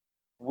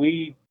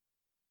 we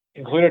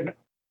included,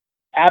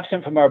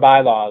 absent from our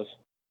bylaws,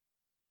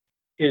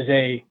 is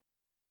a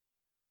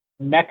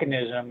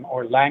mechanism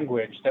or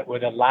language that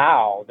would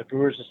allow the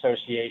Brewers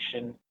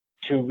Association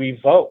to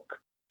revoke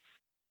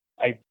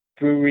a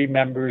brewery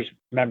member's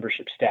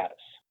membership status.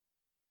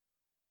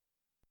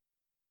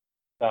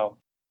 So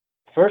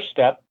the first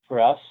step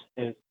for us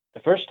is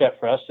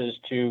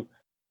to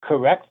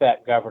correct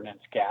that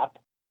governance gap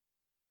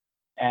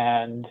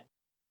and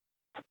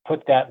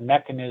put that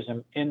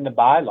mechanism in the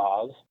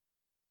bylaws,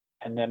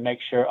 and then make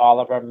sure all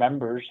of our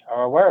members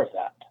are aware of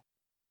that.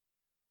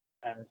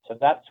 And so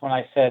that's when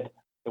I said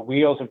the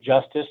wheels of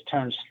justice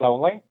turn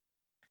slowly.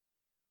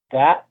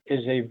 That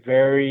is a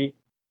very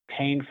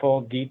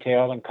painful,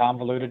 detailed, and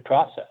convoluted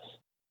process,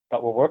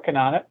 but we're working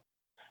on it,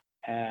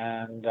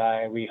 and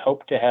we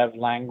hope to have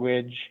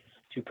language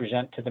to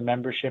present to the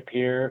membership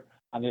here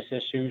on this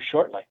issue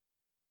shortly.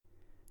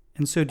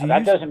 And so,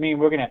 that doesn't mean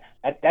we're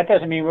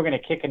gonna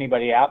kick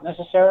anybody out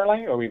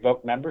necessarily or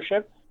revoke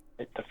membership.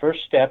 The first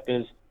step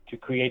is to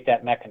create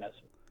that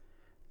mechanism.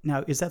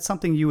 Now, is that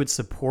something you would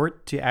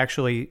support to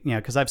actually,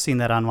 because I've seen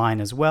that online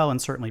as well,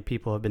 and certainly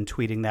people have been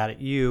tweeting that at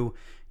you.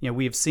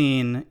 We've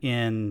seen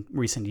in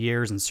recent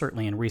years and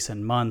certainly in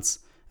recent months,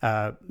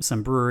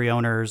 some brewery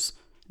owners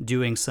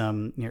doing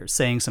some,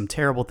 saying some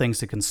terrible things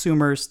to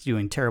consumers,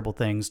 doing terrible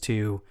things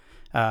to,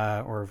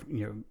 or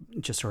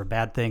just sort of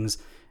bad things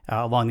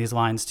along these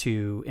lines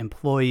to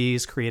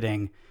employees,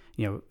 creating,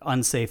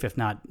 unsafe, if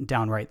not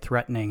downright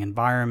threatening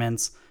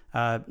environments,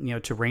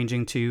 to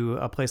ranging to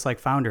a place like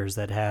Founders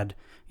that had,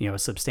 a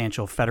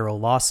substantial federal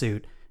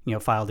lawsuit,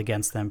 filed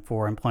against them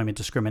for employment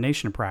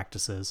discrimination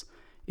practices.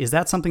 Is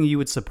that something you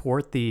would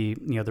support, the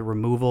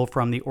removal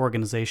from the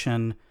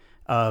organization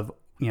of,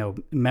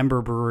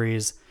 member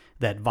breweries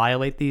that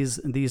violate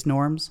these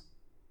norms?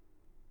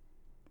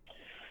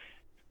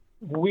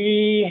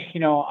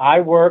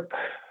 I work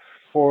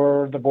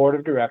for the board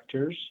of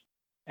directors,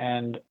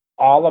 and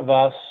all of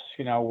us,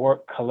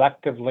 work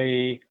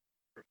collectively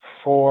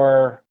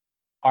for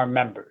our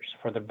members,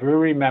 for the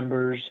brewery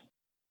members,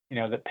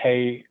 that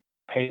pay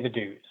the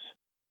dues.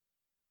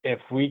 If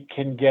we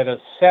can get a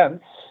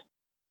sense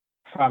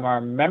from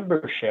our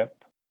membership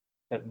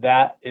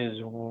that is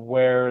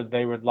where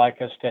they would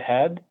like us to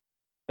head,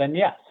 then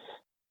yes.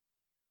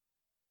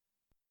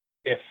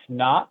 If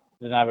not,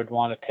 then I would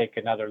want to take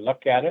another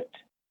look at it.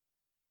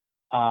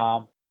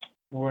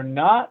 We're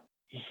not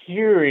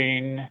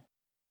hearing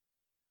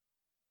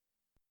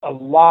a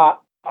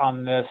lot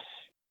on this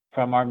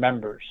from our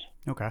members.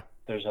 Okay.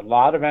 There's a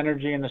lot of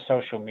energy in the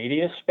social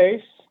media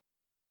space,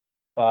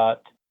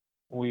 but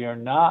we are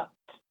not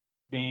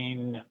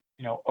being,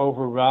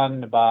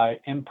 overrun by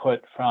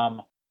input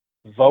from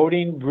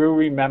voting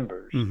brewery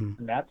members. Mm-hmm.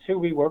 And that's who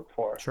we work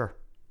for. Sure.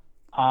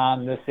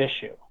 On this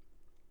issue.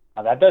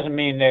 Now, that doesn't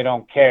mean they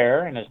don't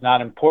care and it's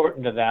not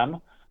important to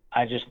them.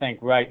 I just think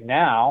right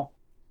now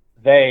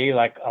they,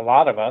 like a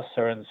lot of us,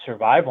 are in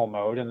survival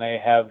mode, and they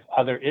have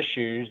other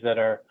issues that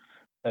are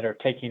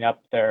taking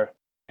up their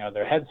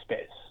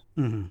headspace.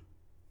 Mm-hmm.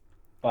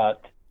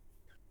 But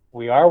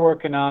we are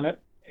working on it.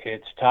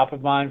 It's top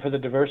of mind for the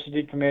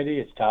diversity committee.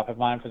 It's top of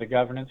mind for the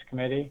governance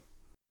committee.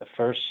 The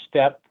first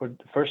step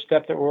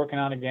that we're working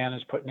on again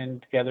is putting in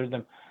together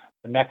the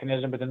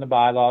mechanism within the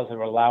bylaws that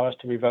will allow us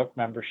to revoke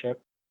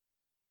membership.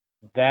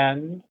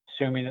 Then,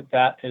 assuming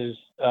that is,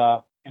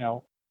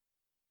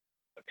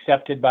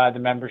 accepted by the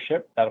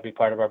membership, that'll be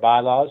part of our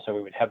bylaws, so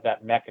we would have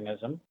that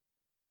mechanism.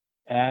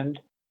 And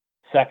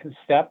second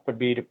step would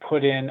be to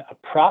put in a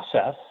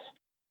process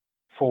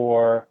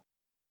for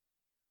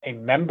a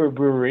member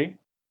brewery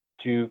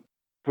to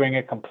bring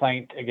a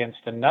complaint against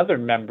another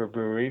member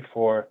brewery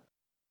for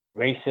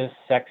racist,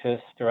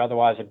 sexist, or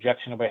otherwise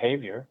objectionable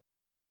behavior,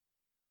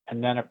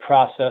 and then a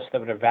process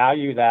that would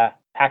evaluate that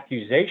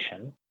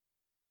accusation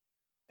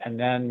and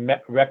then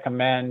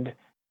recommend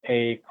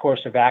a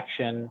course of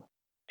action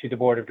to the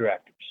board of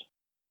directors.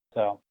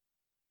 So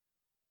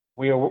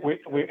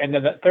and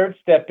then the third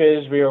step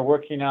is we are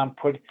working on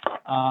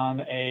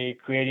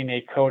creating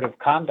a code of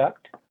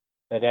conduct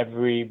that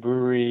every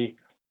brewery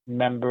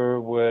member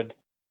would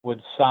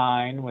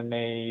sign when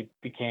they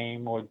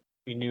became or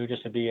renewed as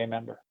a BA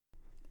member.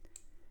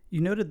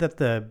 You noted that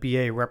the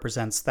BA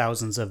represents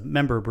thousands of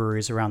member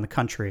breweries around the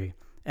country,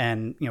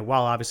 and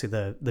while obviously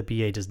the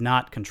BA does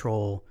not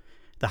control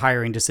the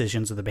hiring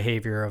decisions or the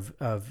behavior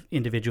of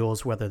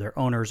individuals, whether they're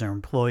owners or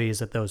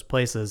employees at those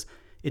places,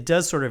 it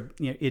does sort of,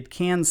 it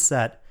can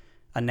set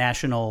a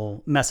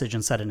national message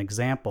and set an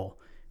example.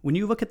 When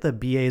you look at the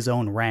BA's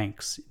own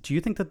ranks, do you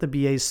think that the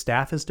BA's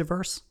staff is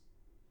diverse?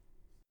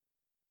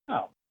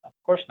 No, of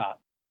course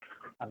not.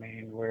 I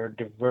mean, we're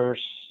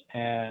diverse,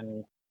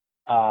 and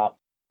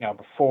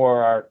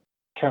before our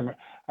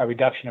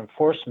reduction in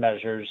force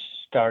measures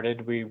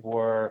started, we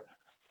were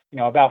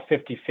about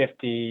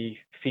 50-50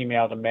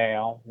 female to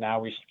male. Now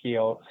we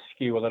skew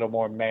a little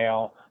more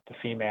male to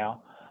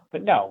female.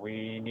 But no,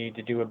 we need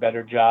to do a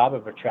better job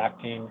of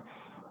attracting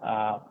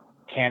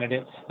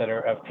candidates that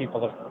are of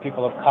people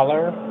of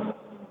color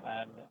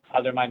and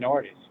other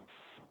minorities,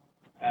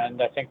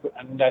 and I think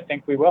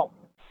we will.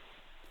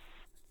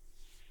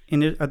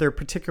 And are there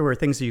particular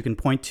things that you can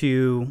point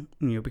to?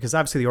 Because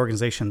obviously the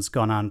organization's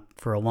gone on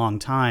for a long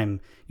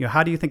time.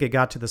 How do you think it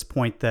got to this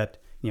point that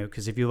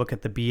because if you look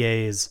at the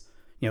BA's,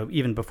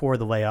 even before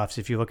the layoffs,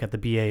 if you look at the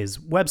BA's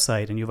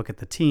website and you look at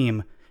the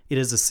team, it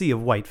is a sea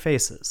of white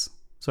faces.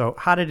 So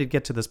how did it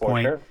get to this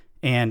point, sure.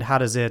 And how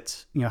does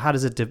it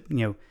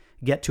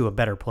get to a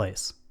better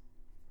place?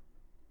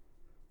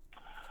 I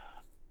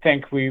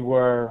think we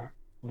were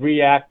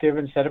reactive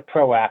instead of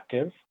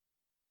proactive.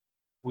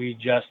 We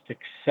just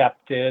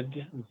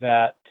accepted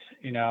that,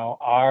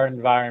 our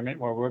environment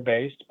where we're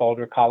based,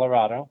 Boulder,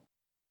 Colorado,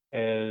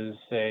 is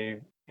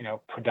a,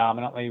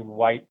 predominantly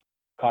white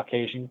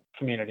Caucasian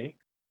community.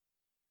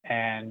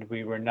 And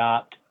we were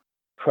not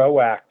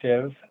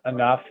proactive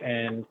enough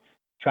in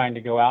trying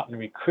to go out and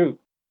recruit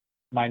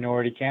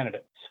minority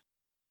candidates.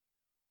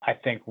 I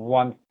think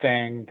one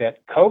thing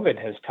that COVID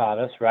has taught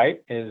us,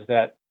 right, is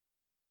that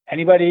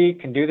anybody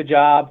can do the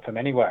job from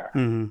anywhere.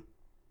 Mm-hmm.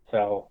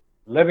 So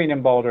living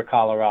in Boulder,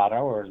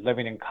 Colorado, or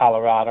living in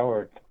Colorado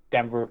or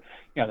Denver,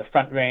 the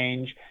Front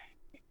Range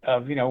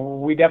of,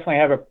 we definitely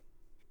have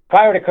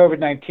prior to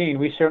COVID-19,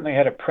 we certainly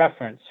had a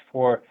preference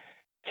for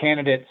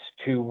candidates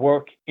to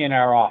work in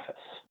our office.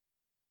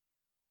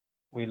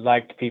 We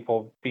liked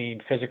people being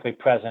physically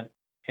present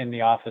in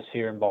the office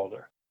here in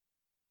Boulder.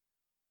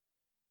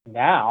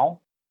 Now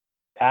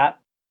that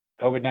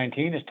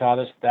COVID-19 has taught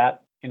us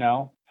that,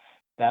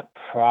 that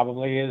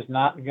probably is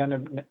not going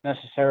to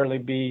necessarily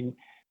be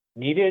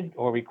needed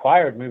or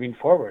required moving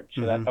forward.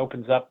 So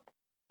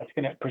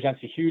Mm-hmm. that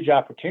presents a huge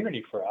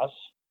opportunity for us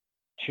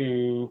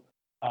to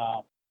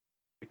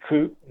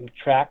recruit,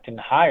 attract, and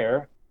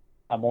hire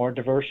a more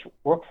diverse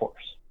workforce.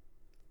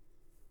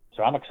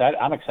 So I'm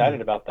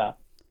excited about that.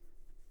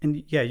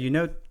 And yeah,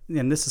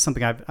 and this is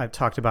something I've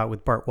talked about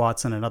with Bart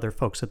Watson and other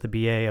folks at the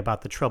BA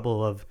about the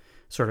trouble of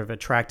sort of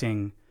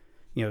attracting,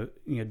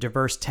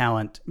 diverse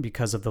talent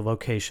because of the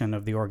location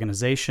of the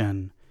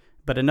organization.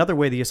 But another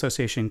way the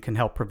association can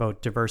help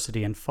promote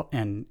diversity and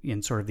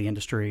in sort of the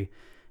industry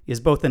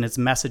is both in its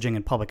messaging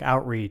and public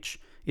outreach,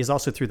 is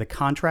also through the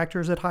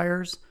contractors it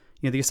hires.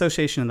 The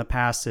association in the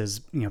past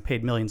has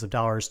paid millions of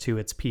dollars to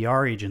its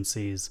PR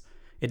agencies.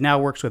 It now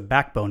works with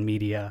Backbone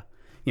Media,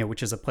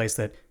 which is a place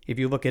that if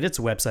you look at its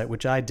website,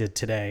 which I did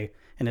today,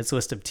 and its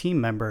list of team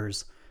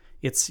members,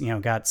 it's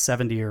got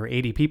 70 or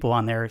 80 people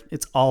on there.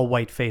 It's all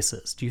white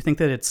faces. Do you think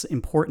that it's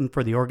important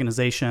for the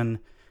organization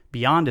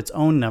beyond its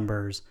own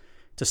numbers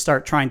to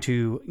start trying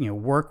to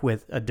work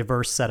with a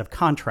diverse set of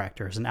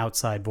contractors and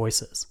outside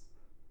voices?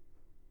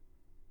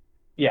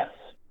 Yes.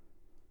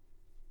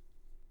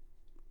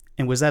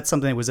 And was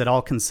it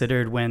all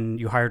considered when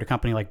you hired a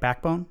company like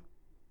Backbone?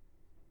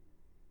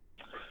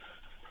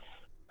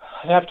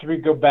 I'd have to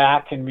go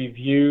back and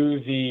review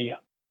the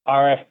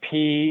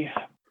RFP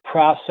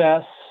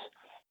process.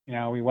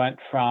 We went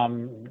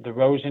from the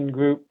Rosen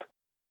Group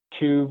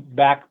to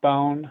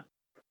Backbone,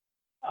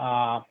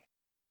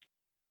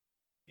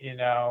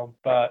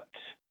 but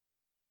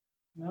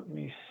let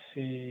me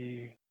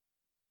see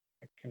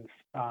if I can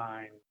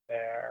find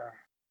there.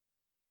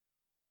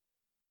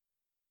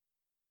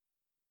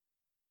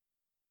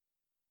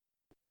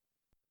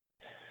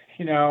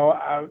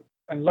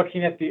 And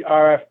looking at the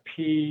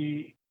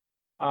RFP,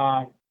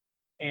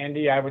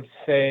 Andy, I would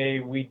say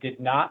we did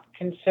not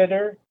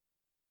consider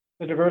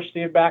the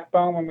diversity of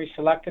Backbone when we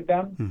selected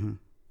them.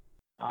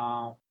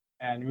 Mm-hmm.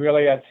 And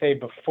really, I'd say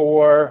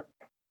before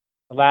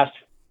the last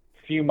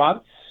few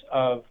months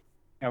of,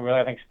 really,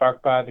 I think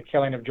sparked by the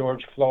killing of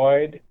George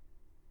Floyd,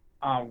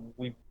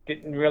 we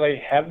didn't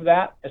really have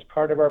that as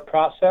part of our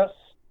process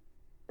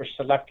for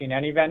selecting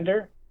any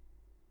vendor.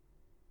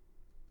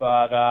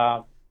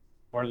 But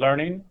we're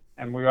learning,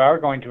 and we are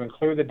going to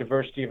include the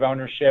diversity of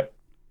ownership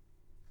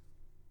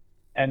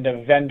and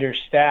of vendor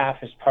staff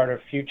as part of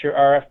future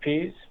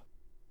RFPs.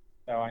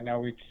 So I know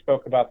we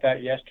spoke about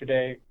that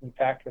yesterday, in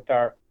fact, with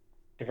our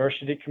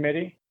diversity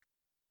committee.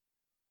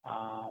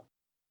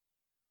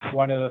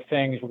 One of the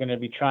things we're going to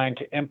be trying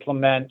to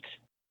implement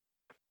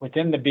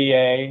within the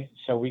BA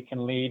so we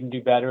can lead and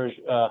do better is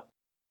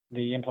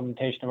the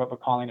implementation of what we're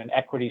calling an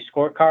equity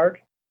scorecard.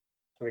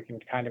 So we can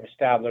kind of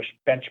establish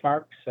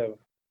benchmarks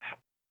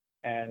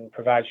and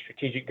provide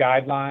strategic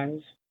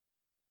guidelines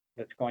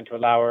that's going to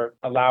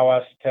allow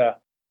us to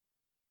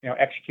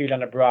execute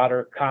on a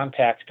broader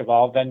context of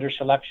all vendor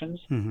selections.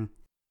 Mm-hmm.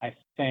 I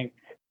think,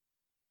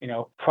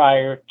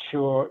 prior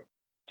to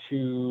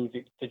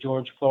the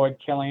George Floyd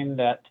killing,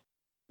 that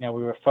we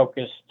were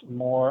focused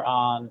more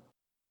on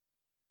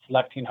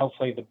selecting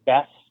hopefully the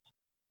best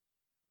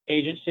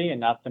agency and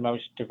not the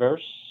most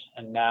diverse.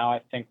 And now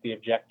I think the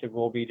objective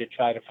will be to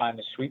try to find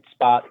the sweet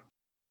spot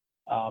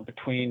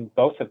between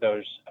both of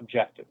those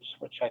objectives,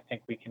 which I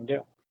think we can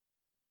do.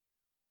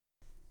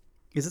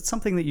 Is it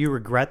something that you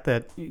regret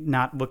that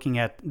not looking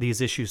at these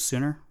issues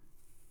sooner?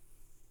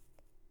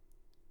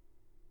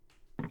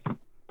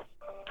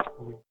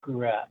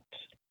 Regret.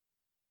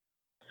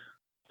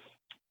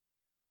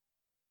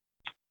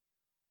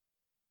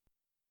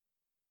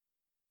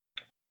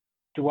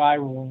 Do I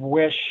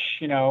wish,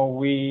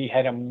 we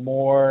had a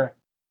more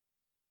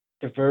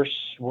diverse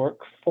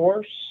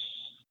workforce?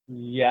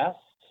 Yes.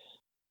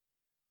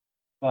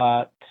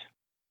 But,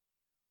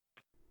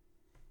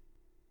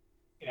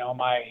 am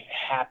I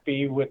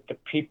happy with the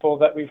people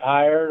that we've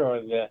hired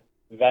or the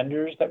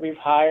vendors that we've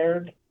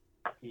hired?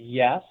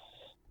 Yes.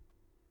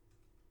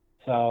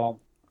 So,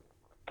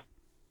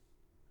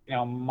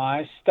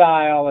 my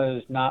style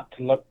is not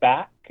to look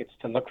back, it's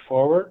to look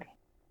forward.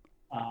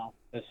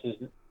 This is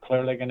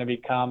clearly going to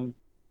become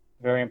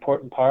a very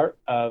important part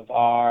of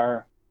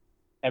our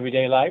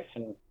everyday life,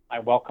 and I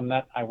welcome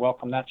that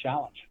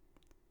challenge.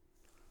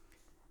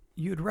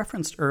 You had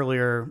referenced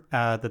earlier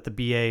that the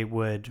BA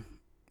would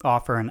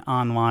offer an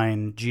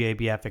online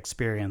GABF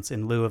experience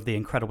in lieu of the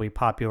incredibly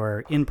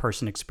popular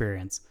in-person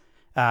experience.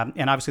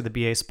 And obviously the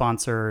BA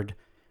sponsored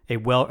a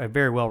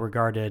very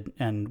well-regarded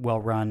and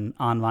well-run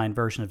online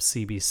version of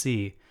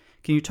CBC.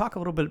 Can you talk a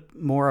little bit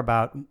more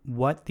about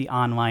what the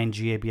online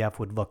GABF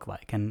would look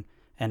like and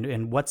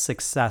what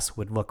success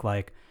would look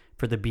like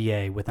for the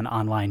BA with an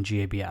online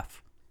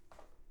GABF?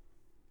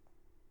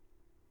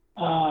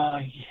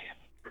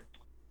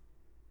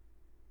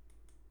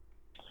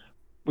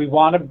 We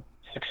want to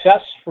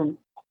success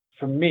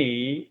for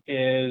me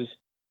is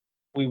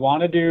we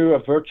want to do a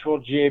virtual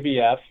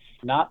GABF,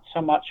 not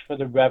so much for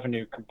the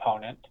revenue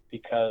component,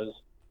 because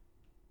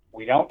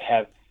we don't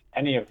have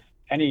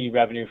any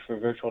revenue for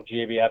virtual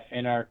GABF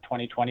in our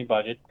 2020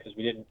 budget because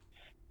we didn't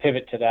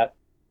pivot to that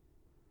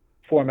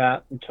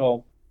format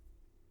until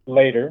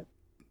later.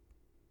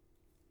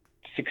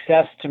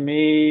 Success to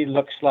me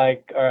looks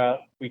like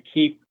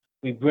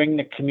we bring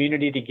the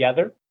community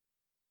together.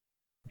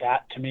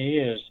 That to me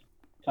is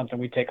something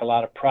we take a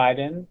lot of pride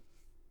in,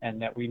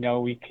 and that we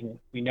know we can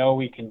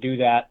do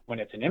that when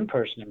it's an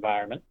in-person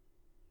environment.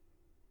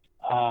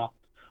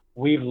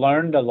 We've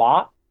learned a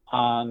lot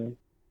on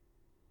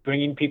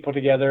bringing people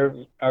together,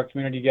 our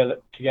community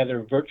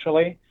together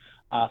virtually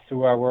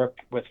through our work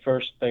with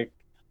first the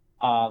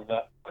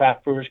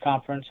Craft Brewers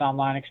Conference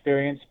online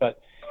experience,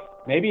 but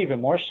maybe even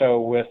more so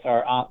with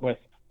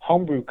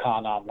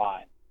HomebrewCon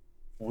online.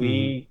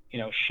 We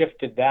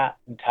shifted that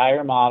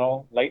entire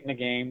model late in the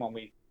game when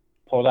we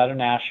pulled out of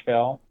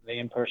Nashville, the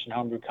in-person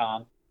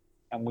HomebrewCon,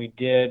 and we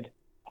did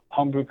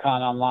HomebrewCon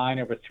online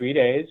over 3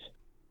 days,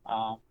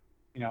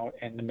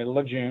 in the middle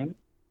of June.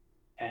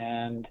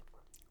 And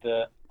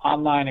the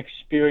online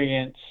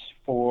experience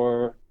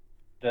for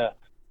the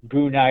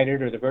Brew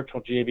Nighted or the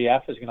virtual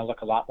GABF is going to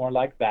look a lot more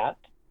like that.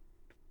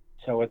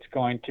 So it's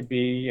going to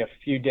be a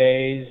few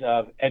days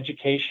of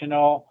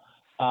educational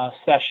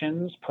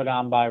sessions put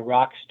on by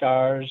rock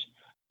stars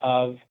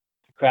of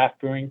the craft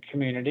brewing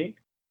community.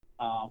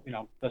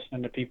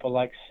 Listening to people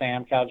like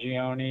Sam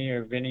Calagione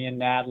or Vinny and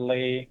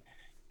Natalie,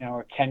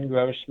 or Ken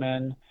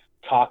Grossman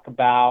talk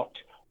about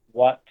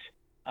what's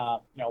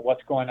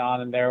going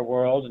on in their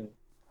world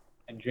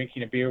and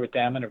drinking a beer with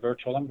them in a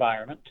virtual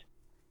environment.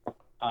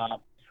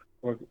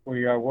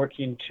 We are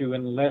working to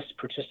enlist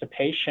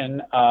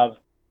participation of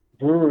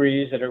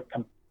breweries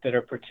that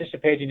are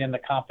participating in the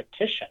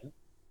competition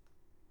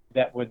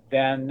that would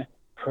then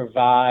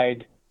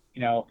provide,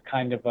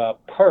 kind of a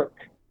perk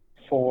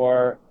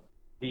for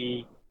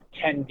the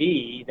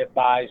attendee that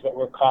buys what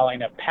we're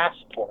calling a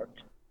passport.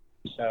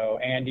 So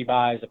Andy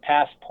buys a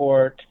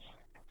passport,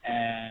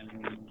 and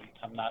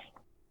I'm not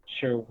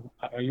sure.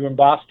 Are you in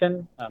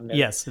Boston?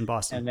 Yes, in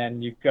Boston. And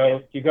then you go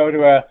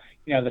to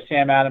the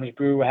Sam Adams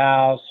Brew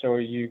House, or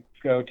you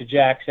go to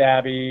Jack's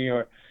Abbey,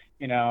 or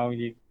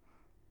you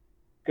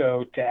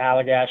go to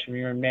Allagash and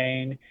you're in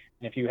Maine.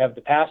 And if you have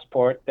the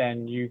passport,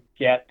 then you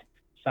get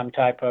some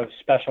type of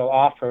special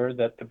offer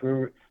that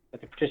the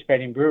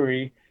participating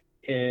brewery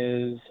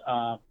is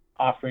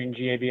offering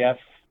GABF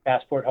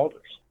passport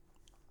holders.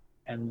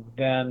 And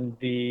then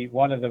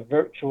one of the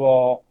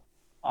virtual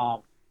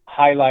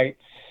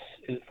highlights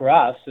for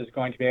us is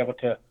going to be able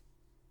to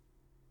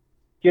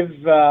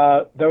give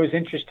those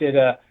interested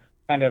a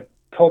kind of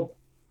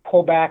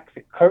pull back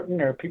the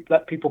curtain, or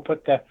let people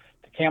put the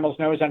camel's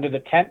nose under the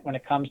tent when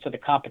it comes to the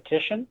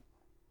competition.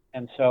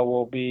 And so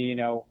we'll be,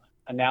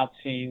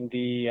 announcing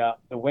the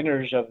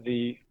winners of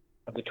the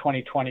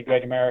 2020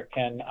 Great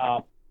American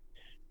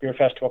Beer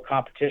Festival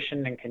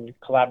competition in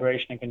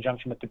collaboration in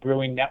conjunction with the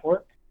Brewing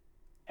Network,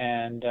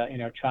 and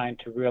trying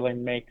to really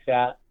make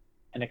that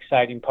an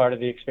exciting part of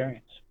the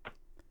experience.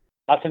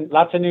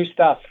 Lots of new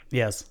stuff.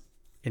 Yes.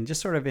 And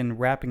just sort of in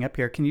wrapping up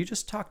here, can you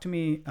just talk to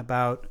me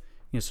about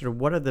sort of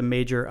what are the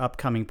major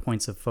upcoming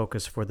points of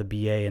focus for the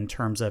BA in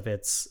terms of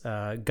its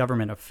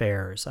government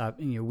affairs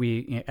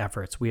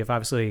efforts? We have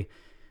obviously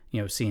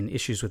seen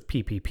issues with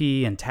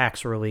PPP and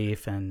tax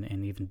relief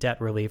and even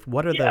debt relief.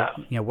 What are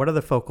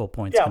the focal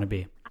points going to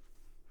be?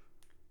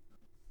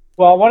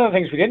 Well, one of the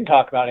things we didn't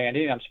talk about,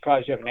 Andy, and I'm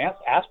surprised you haven't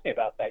asked me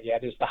about that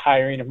yet, is the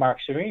hiring of Mark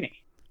Cerini.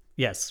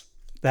 Yes,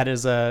 that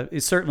is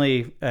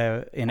certainly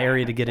an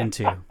area to get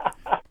into.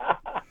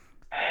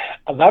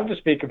 I'd love to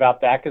speak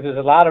about that because there's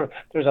a lot of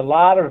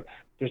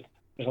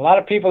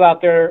people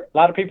out there, a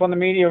lot of people in the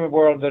media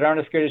world that aren't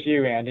as good as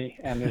you, Andy,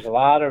 and there's a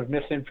lot of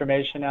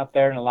misinformation out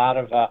there and a lot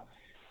of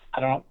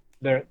I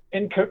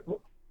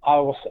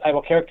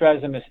will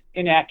characterize them as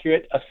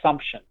inaccurate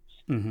assumptions.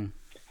 Mm-hmm.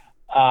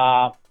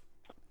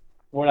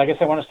 What I guess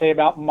I want to say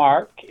about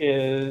Mark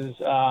is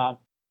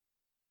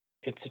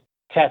it's a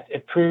test.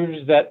 It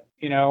proves that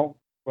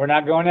we're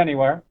not going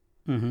anywhere.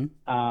 Mm-hmm.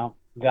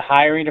 The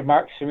hiring of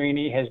Mark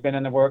Cerini has been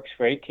in the works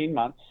for 18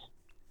 months.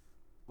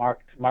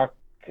 Mark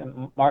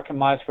and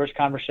my first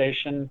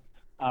conversation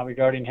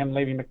regarding him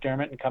leaving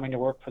McDermott and coming to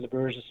work for the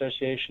Brewers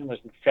Association was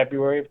in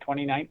February of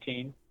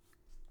 2019.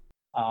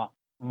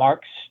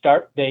 Mark's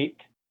start date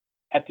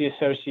at the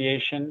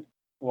association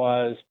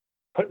was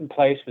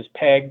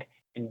pegged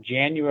in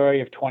January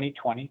of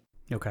 2020.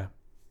 Okay.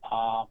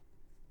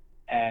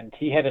 And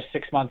he had a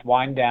 6-month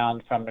wind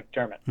down from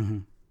McDermott. Mm-hmm.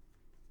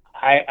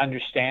 I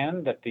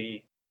understand that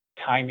the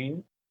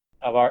timing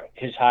of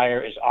his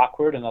hire is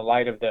awkward in the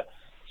light of the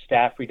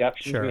staff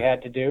reductions we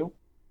had to do.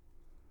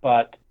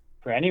 But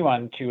for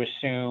anyone to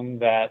assume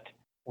that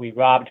we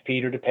robbed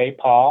Peter to pay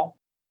Paul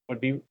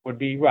would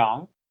be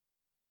wrong.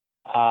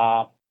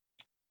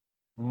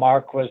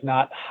 Mark was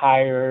not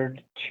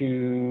hired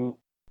to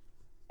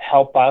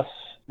help us.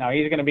 Now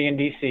he's going to be in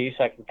DC,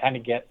 so I can kind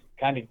of get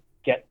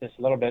this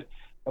a little bit.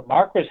 But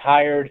Mark was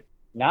hired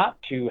not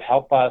to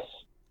help us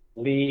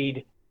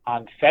lead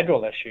on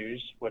federal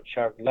issues, which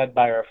are led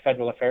by our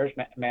federal affairs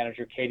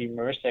manager, Katie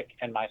Marisick,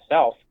 and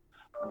myself.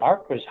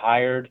 Mark was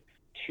hired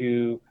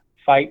to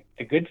fight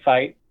the good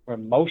fight where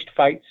most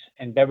fights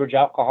in beverage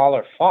alcohol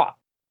are fought,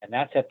 and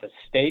that's at the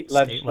state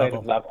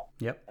legislative level.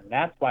 Yep. And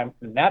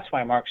that's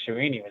why Mark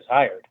Cerini was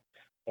hired.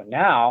 So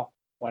now,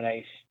 when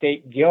a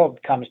state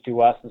guild comes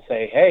to us and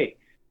say, "Hey,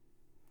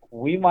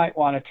 we might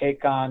want to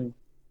take on,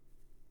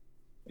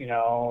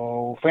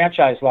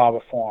 franchise law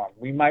reform.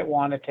 We might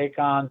want to take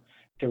on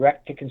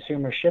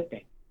direct-to-consumer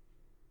shipping.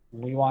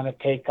 We want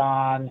to take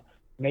on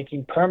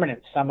making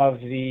permanent some of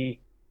the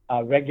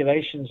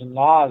regulations and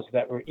laws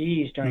that were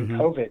eased during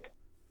COVID."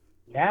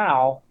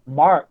 Now,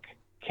 Mark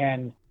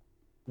can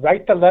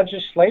write the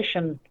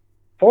legislation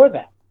for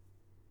them.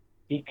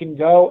 He can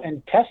go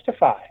and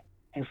testify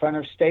in front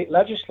of state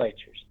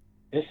legislatures.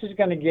 This is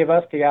going to give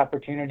us the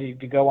opportunity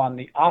to go on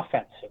the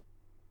offensive,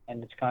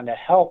 and it's going to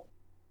help,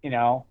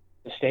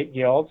 the state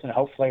guilds and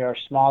hopefully our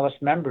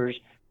smallest members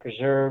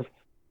preserve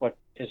what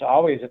is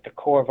always at the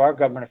core of our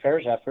government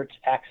affairs efforts,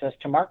 access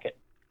to market.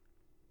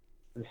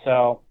 And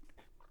so,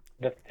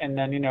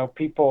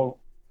 people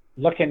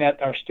looking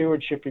at our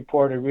stewardship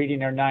report or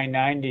reading our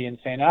 990 and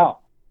saying, "Oh,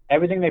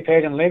 everything they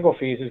paid in legal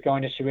fees is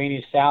going to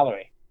Cerini's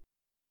salary."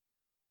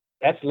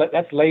 That's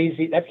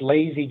lazy. That's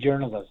lazy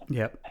journalism.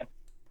 Yep.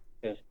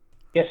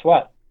 Guess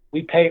what?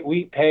 We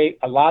pay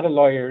a lot of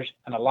lawyers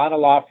and a lot of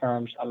law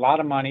firms a lot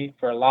of money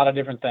for a lot of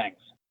different things,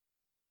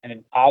 and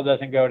it all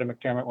doesn't go to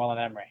McDermott, Will, and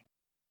Emery.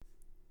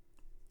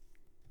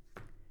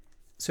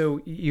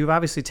 So you've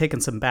obviously taken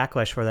some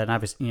backlash for that, and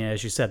obviously,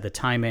 as you said, the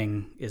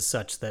timing is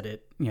such that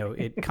it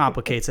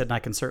complicates it, and I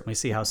can certainly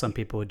see how some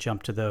people would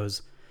jump to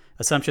those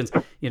assumptions.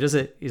 Does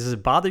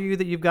it bother you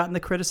that you've gotten the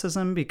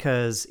criticism?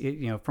 Because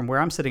from where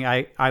I'm sitting,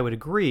 I would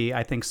agree.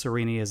 I think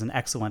Cerini is an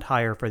excellent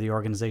hire for the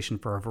organization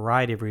for a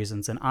variety of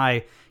reasons, and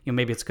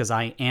maybe it's because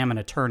I am an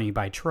attorney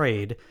by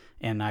trade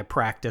and I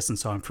practice, and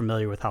so I'm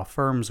familiar with how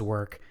firms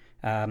work.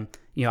 I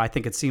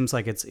think it seems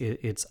like it's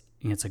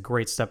a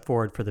great step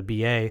forward for the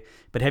BA.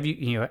 But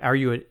are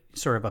you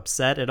sort of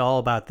upset at all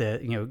about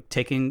the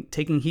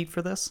taking heat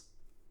for this?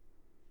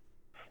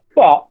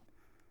 Well,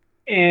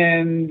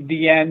 in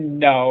the end,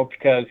 no,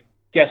 because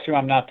guess who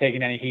I'm not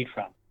taking any heat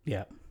from?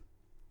 Yeah.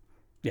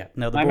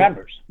 No, my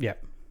members. Yeah.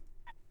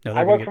 No,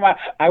 I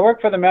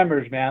work for the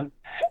members, man.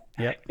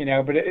 Yeah.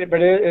 But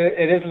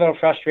it is a little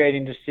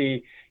frustrating to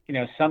see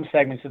some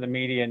segments of the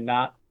media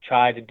not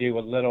try to do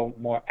a little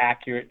more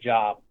accurate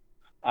job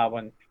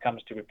when it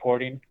comes to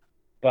reporting.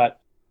 But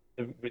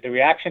the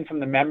reaction from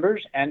the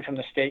members and from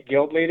the state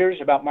guild leaders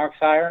about Mark's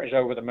hire is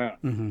over the moon.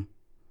 Mm-hmm.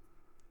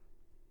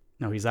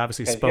 No, he's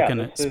obviously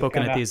Because,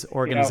 spoken at these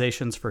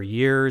organizations for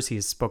years.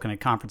 He's spoken at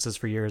conferences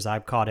for years.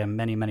 I've caught him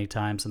many, many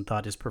times and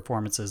thought his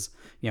performances,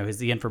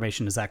 the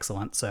information is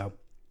excellent. So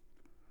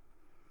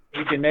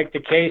you can make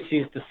the case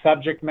he's the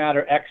subject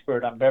matter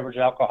expert on beverage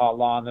alcohol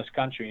law in this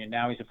country, and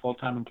now he's a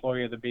full-time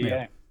employee of the BA.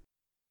 Yeah.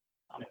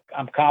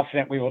 I'm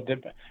confident we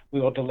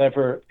will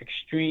deliver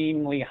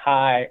extremely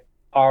high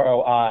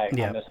ROI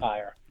on this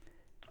hire.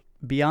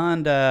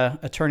 Beyond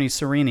Attorney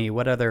Cerini,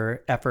 what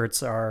other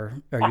efforts are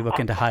you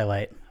looking to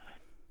highlight?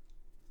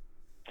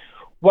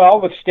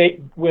 Well,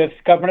 with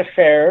government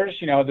affairs,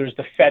 there's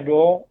the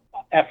federal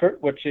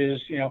effort, which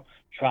is,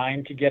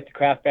 trying to get the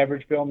craft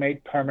beverage bill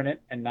made permanent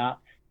and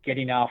not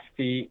getting off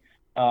the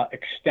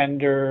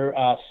extender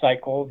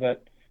cycle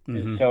that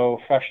is so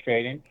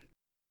frustrating.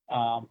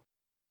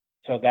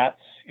 So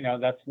that's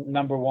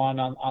number one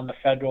on the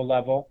federal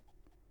level.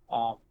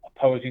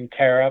 Opposing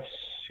tariffs,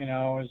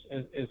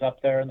 is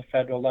up there in the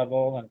federal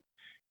level, and,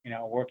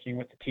 working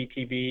with the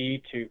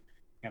TTB to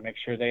make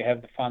sure they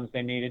have the funds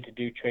they needed to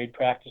do trade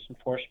practice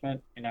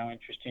enforcement.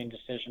 Interesting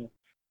decision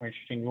or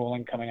interesting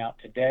ruling coming out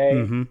today.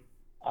 Mm-hmm.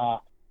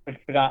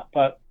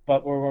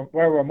 But where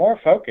we're more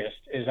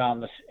focused is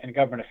in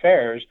government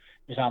affairs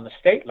is on the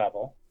state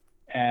level,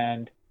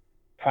 and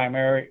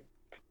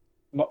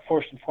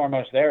first and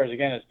foremost there is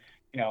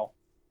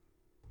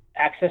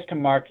access to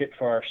market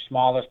for our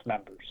smallest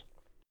members.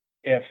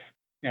 If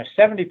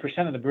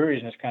 70% of the breweries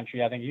in this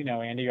country, I think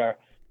Andy, are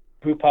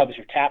brew pubs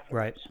or tap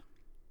rooms. Right.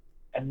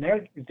 And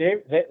they're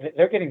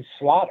getting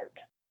slaughtered.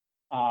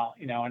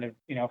 And if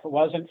it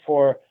wasn't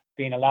for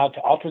being allowed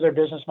to alter their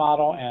business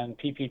model and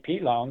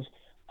PPP loans,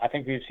 I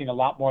think we've seen a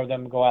lot more of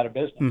them go out of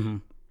business. Mm-hmm.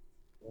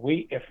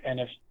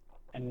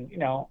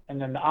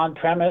 And then the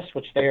on-premise,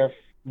 which they are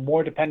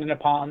more dependent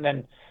upon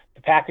than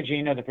the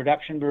packaging or the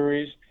production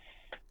breweries.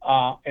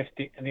 If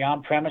the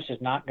on-premise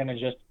is not going to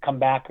just come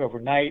back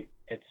overnight,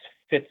 it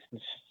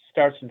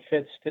starts and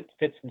fits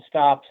and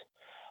stops.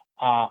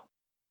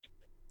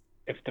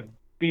 If the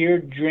beer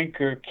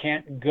drinker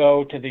can't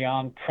go to the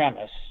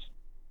on-premise,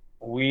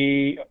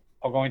 we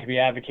are going to be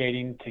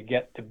advocating to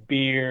get the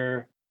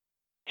beer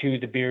to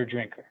the beer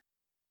drinker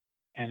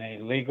in a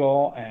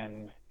legal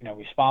and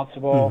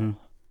responsible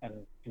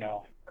and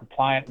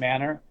compliant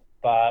manner.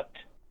 But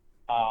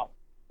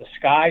the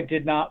sky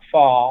did not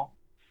fall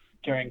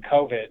during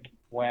COVID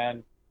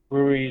when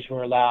breweries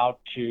were allowed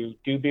to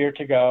do beer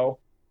to go,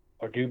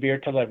 or do beer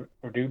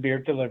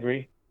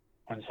delivery,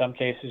 or in some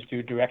cases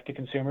do direct to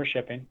consumer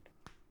shipping.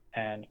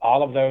 And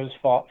all of those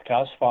fall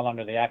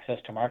under the access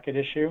to market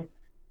issue,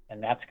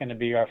 and that's going to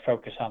be our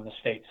focus on the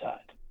state side.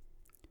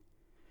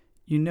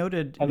 You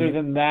noted. Other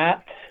than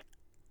that,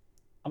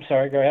 I'm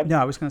sorry. Go ahead. No,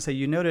 I was going to say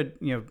you noted.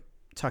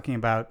 Talking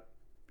about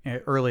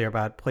earlier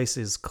about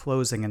places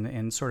closing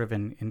and sort of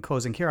in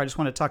closing here. I just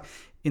want to talk.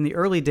 In the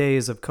early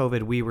days of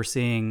COVID, we were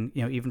seeing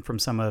even from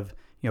some of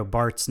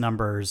BART's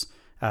numbers.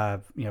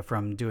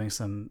 From doing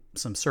some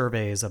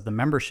surveys of the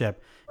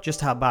membership,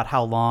 just about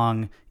how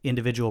long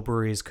individual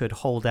breweries could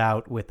hold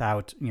out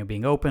without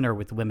being open or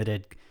with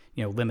limited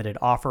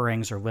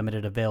offerings or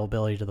limited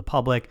availability to the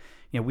public.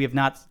 We have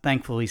not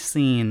thankfully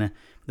seen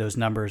those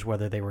numbers,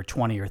 whether they were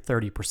 20 or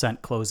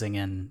 30% closing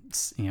in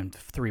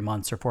 3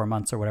 months or 4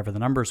 months or whatever the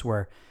numbers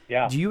were.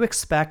 Yeah. Do you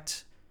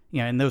expect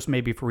and those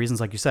may be for reasons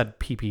like you said,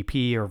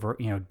 PPP, or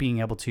being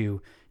able to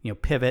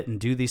pivot and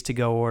do these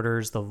to-go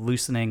orders, the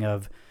loosening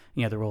of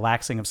the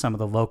relaxing of some of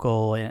the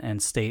local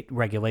and state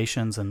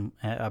regulations and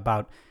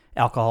about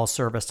alcohol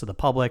service to the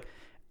public.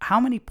 How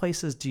many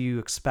places do you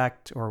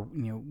expect, or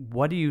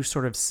what do you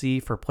sort of see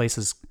for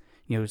places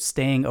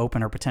staying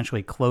open or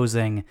potentially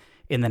closing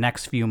in the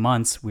next few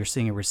months? We're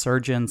seeing a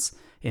resurgence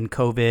in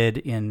COVID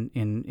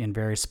in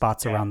various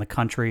spots around the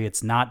country.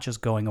 It's not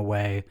just going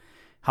away.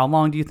 How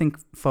long do you think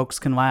folks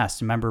can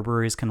last, member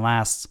breweries can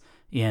last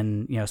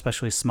in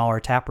especially smaller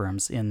tap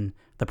rooms in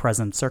the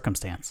present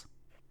circumstance?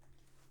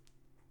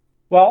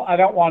 Well, I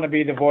don't want to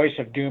be the voice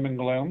of doom and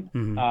gloom.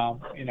 Mm-hmm.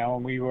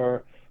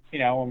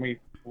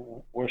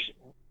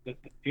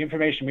 The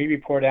information we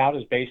report out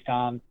is based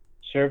on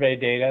survey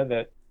data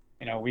that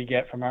we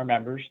get from our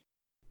members.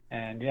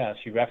 And as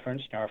you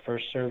referenced, our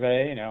first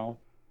survey,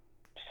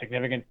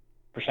 significant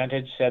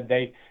percentage said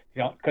they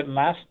couldn't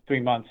last 3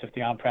 months if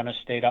the on-premise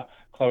stayed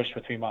closed for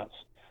 3 months.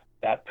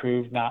 That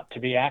proved not to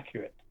be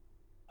accurate.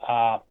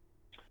 The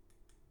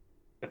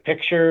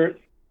picture.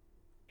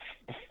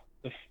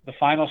 The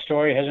final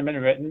story hasn't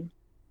been written.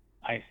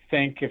 I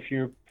think if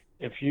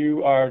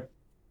you are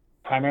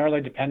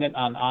primarily dependent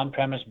on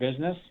on-premise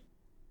business,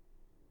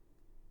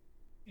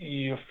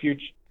 the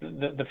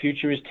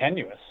future is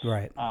tenuous.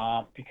 Right.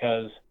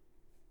 Because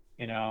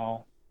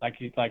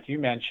like you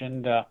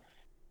mentioned,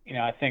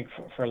 I think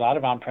for a lot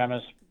of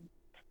on-premise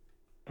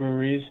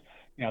breweries,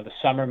 the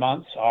summer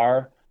months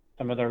are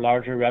some of their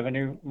larger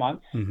revenue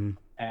months. Mm-hmm.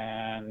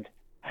 And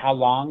how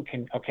long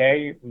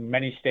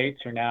many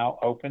states are now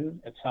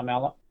open at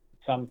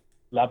some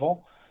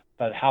level,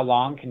 but how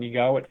long can you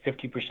go at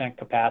 50%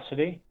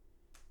 capacity?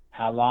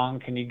 How long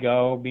can you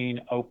go being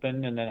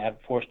open and then have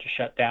forced to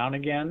shut down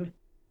again?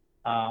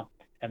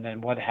 And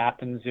then what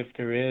happens if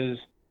there is,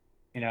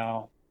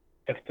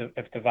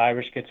 if the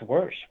virus gets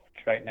worse,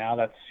 which right now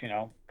that's,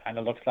 kind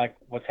of looks like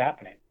what's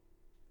happening.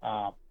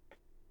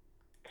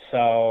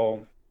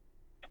 So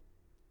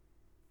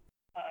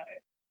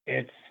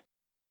it's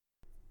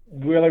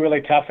really,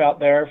 really tough out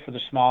there for the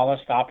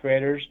smallest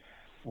operators.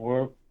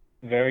 We're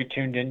very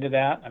tuned into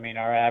that. I mean,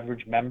 our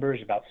average member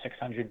is about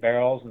 600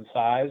 barrels in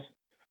size.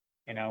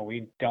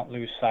 We don't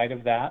lose sight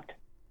of that.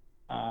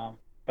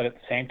 But at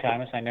the same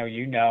time, as I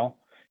know,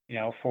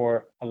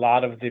 for a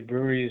lot of the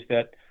breweries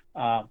that,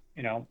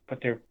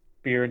 put their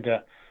beer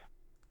into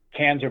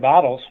cans or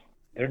bottles,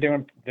 they're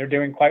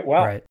doing quite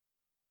well. Right.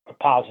 We're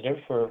positive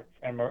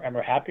and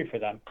we're happy for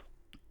them.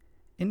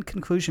 In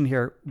conclusion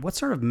here, what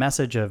sort of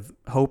message of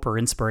hope or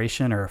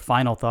inspiration or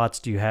final thoughts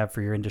do you have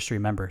for your industry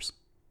members?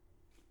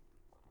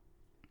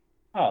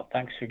 Oh,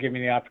 thanks for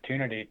giving me the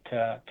opportunity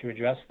to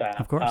address that.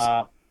 Of course.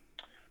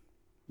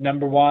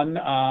 Number one,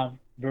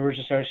 Brewers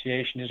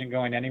Association isn't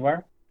going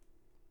anywhere.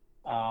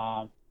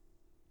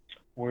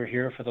 We're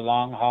here for the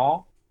long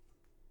haul.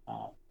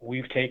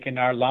 We've taken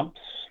our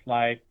lumps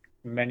like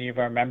many of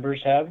our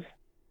members have,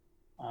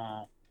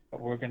 but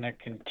we're going to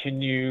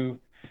continue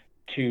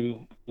to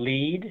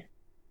lead.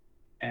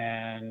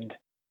 And,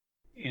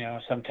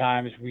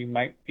 sometimes we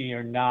might be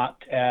or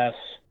not as,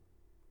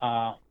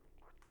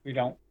 we're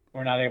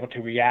not able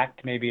to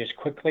react maybe as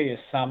quickly as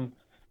some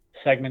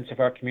segments of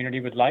our community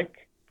would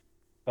like.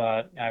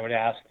 But I would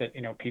ask that,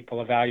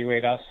 people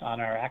evaluate us on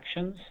our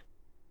actions.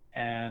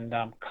 And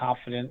I'm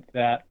confident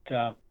that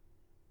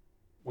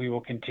we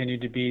will continue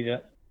to be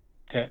to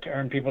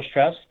earn people's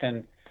trust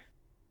and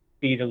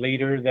be the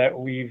leader that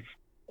we've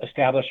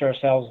established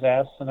ourselves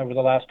as and over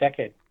the last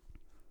decade.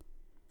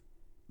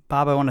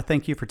 Bob, I want to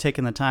thank you for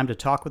taking the time to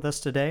talk with us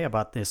today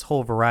about this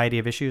whole variety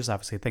of issues.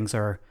 Obviously, things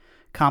are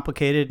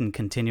complicated and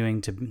continuing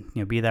to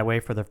be that way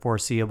for the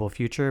foreseeable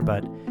future,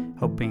 but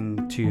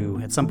hoping to,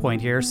 at some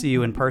point here, see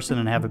you in person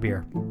and have a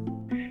beer.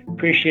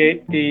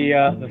 Appreciate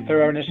the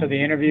thoroughness of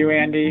the interview,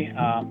 Andy.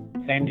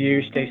 Same to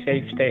you. Stay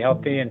safe, stay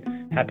healthy,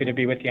 and happy to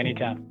be with you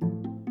anytime.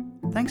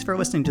 Thanks for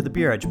listening to the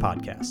Beer Edge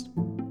podcast.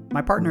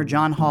 My partner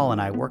John Hall and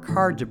I work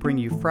hard to bring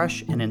you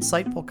fresh and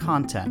insightful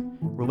content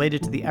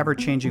related to the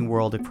ever-changing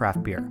world of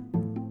craft beer.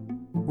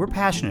 We're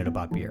passionate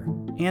about beer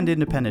and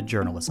independent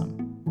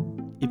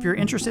journalism. If you're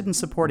interested in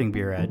supporting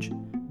Beer Edge,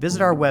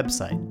 visit our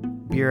website,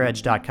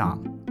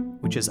 beeredge.com,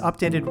 which is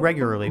updated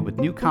regularly with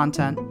new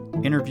content,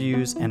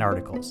 interviews, and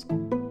articles.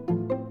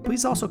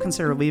 Please also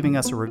consider leaving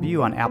us a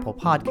review on Apple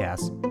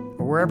Podcasts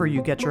or wherever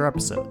you get your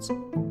episodes.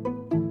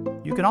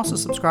 You can also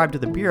subscribe to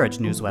the Beer Edge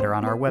newsletter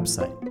on our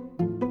website.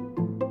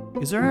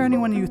 Is there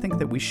anyone you think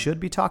that we should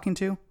be talking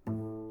to?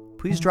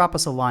 Please drop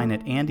us a line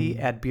at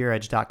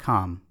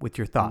andy@beeredge.com with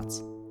your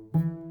thoughts.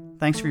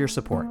 Thanks for your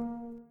support.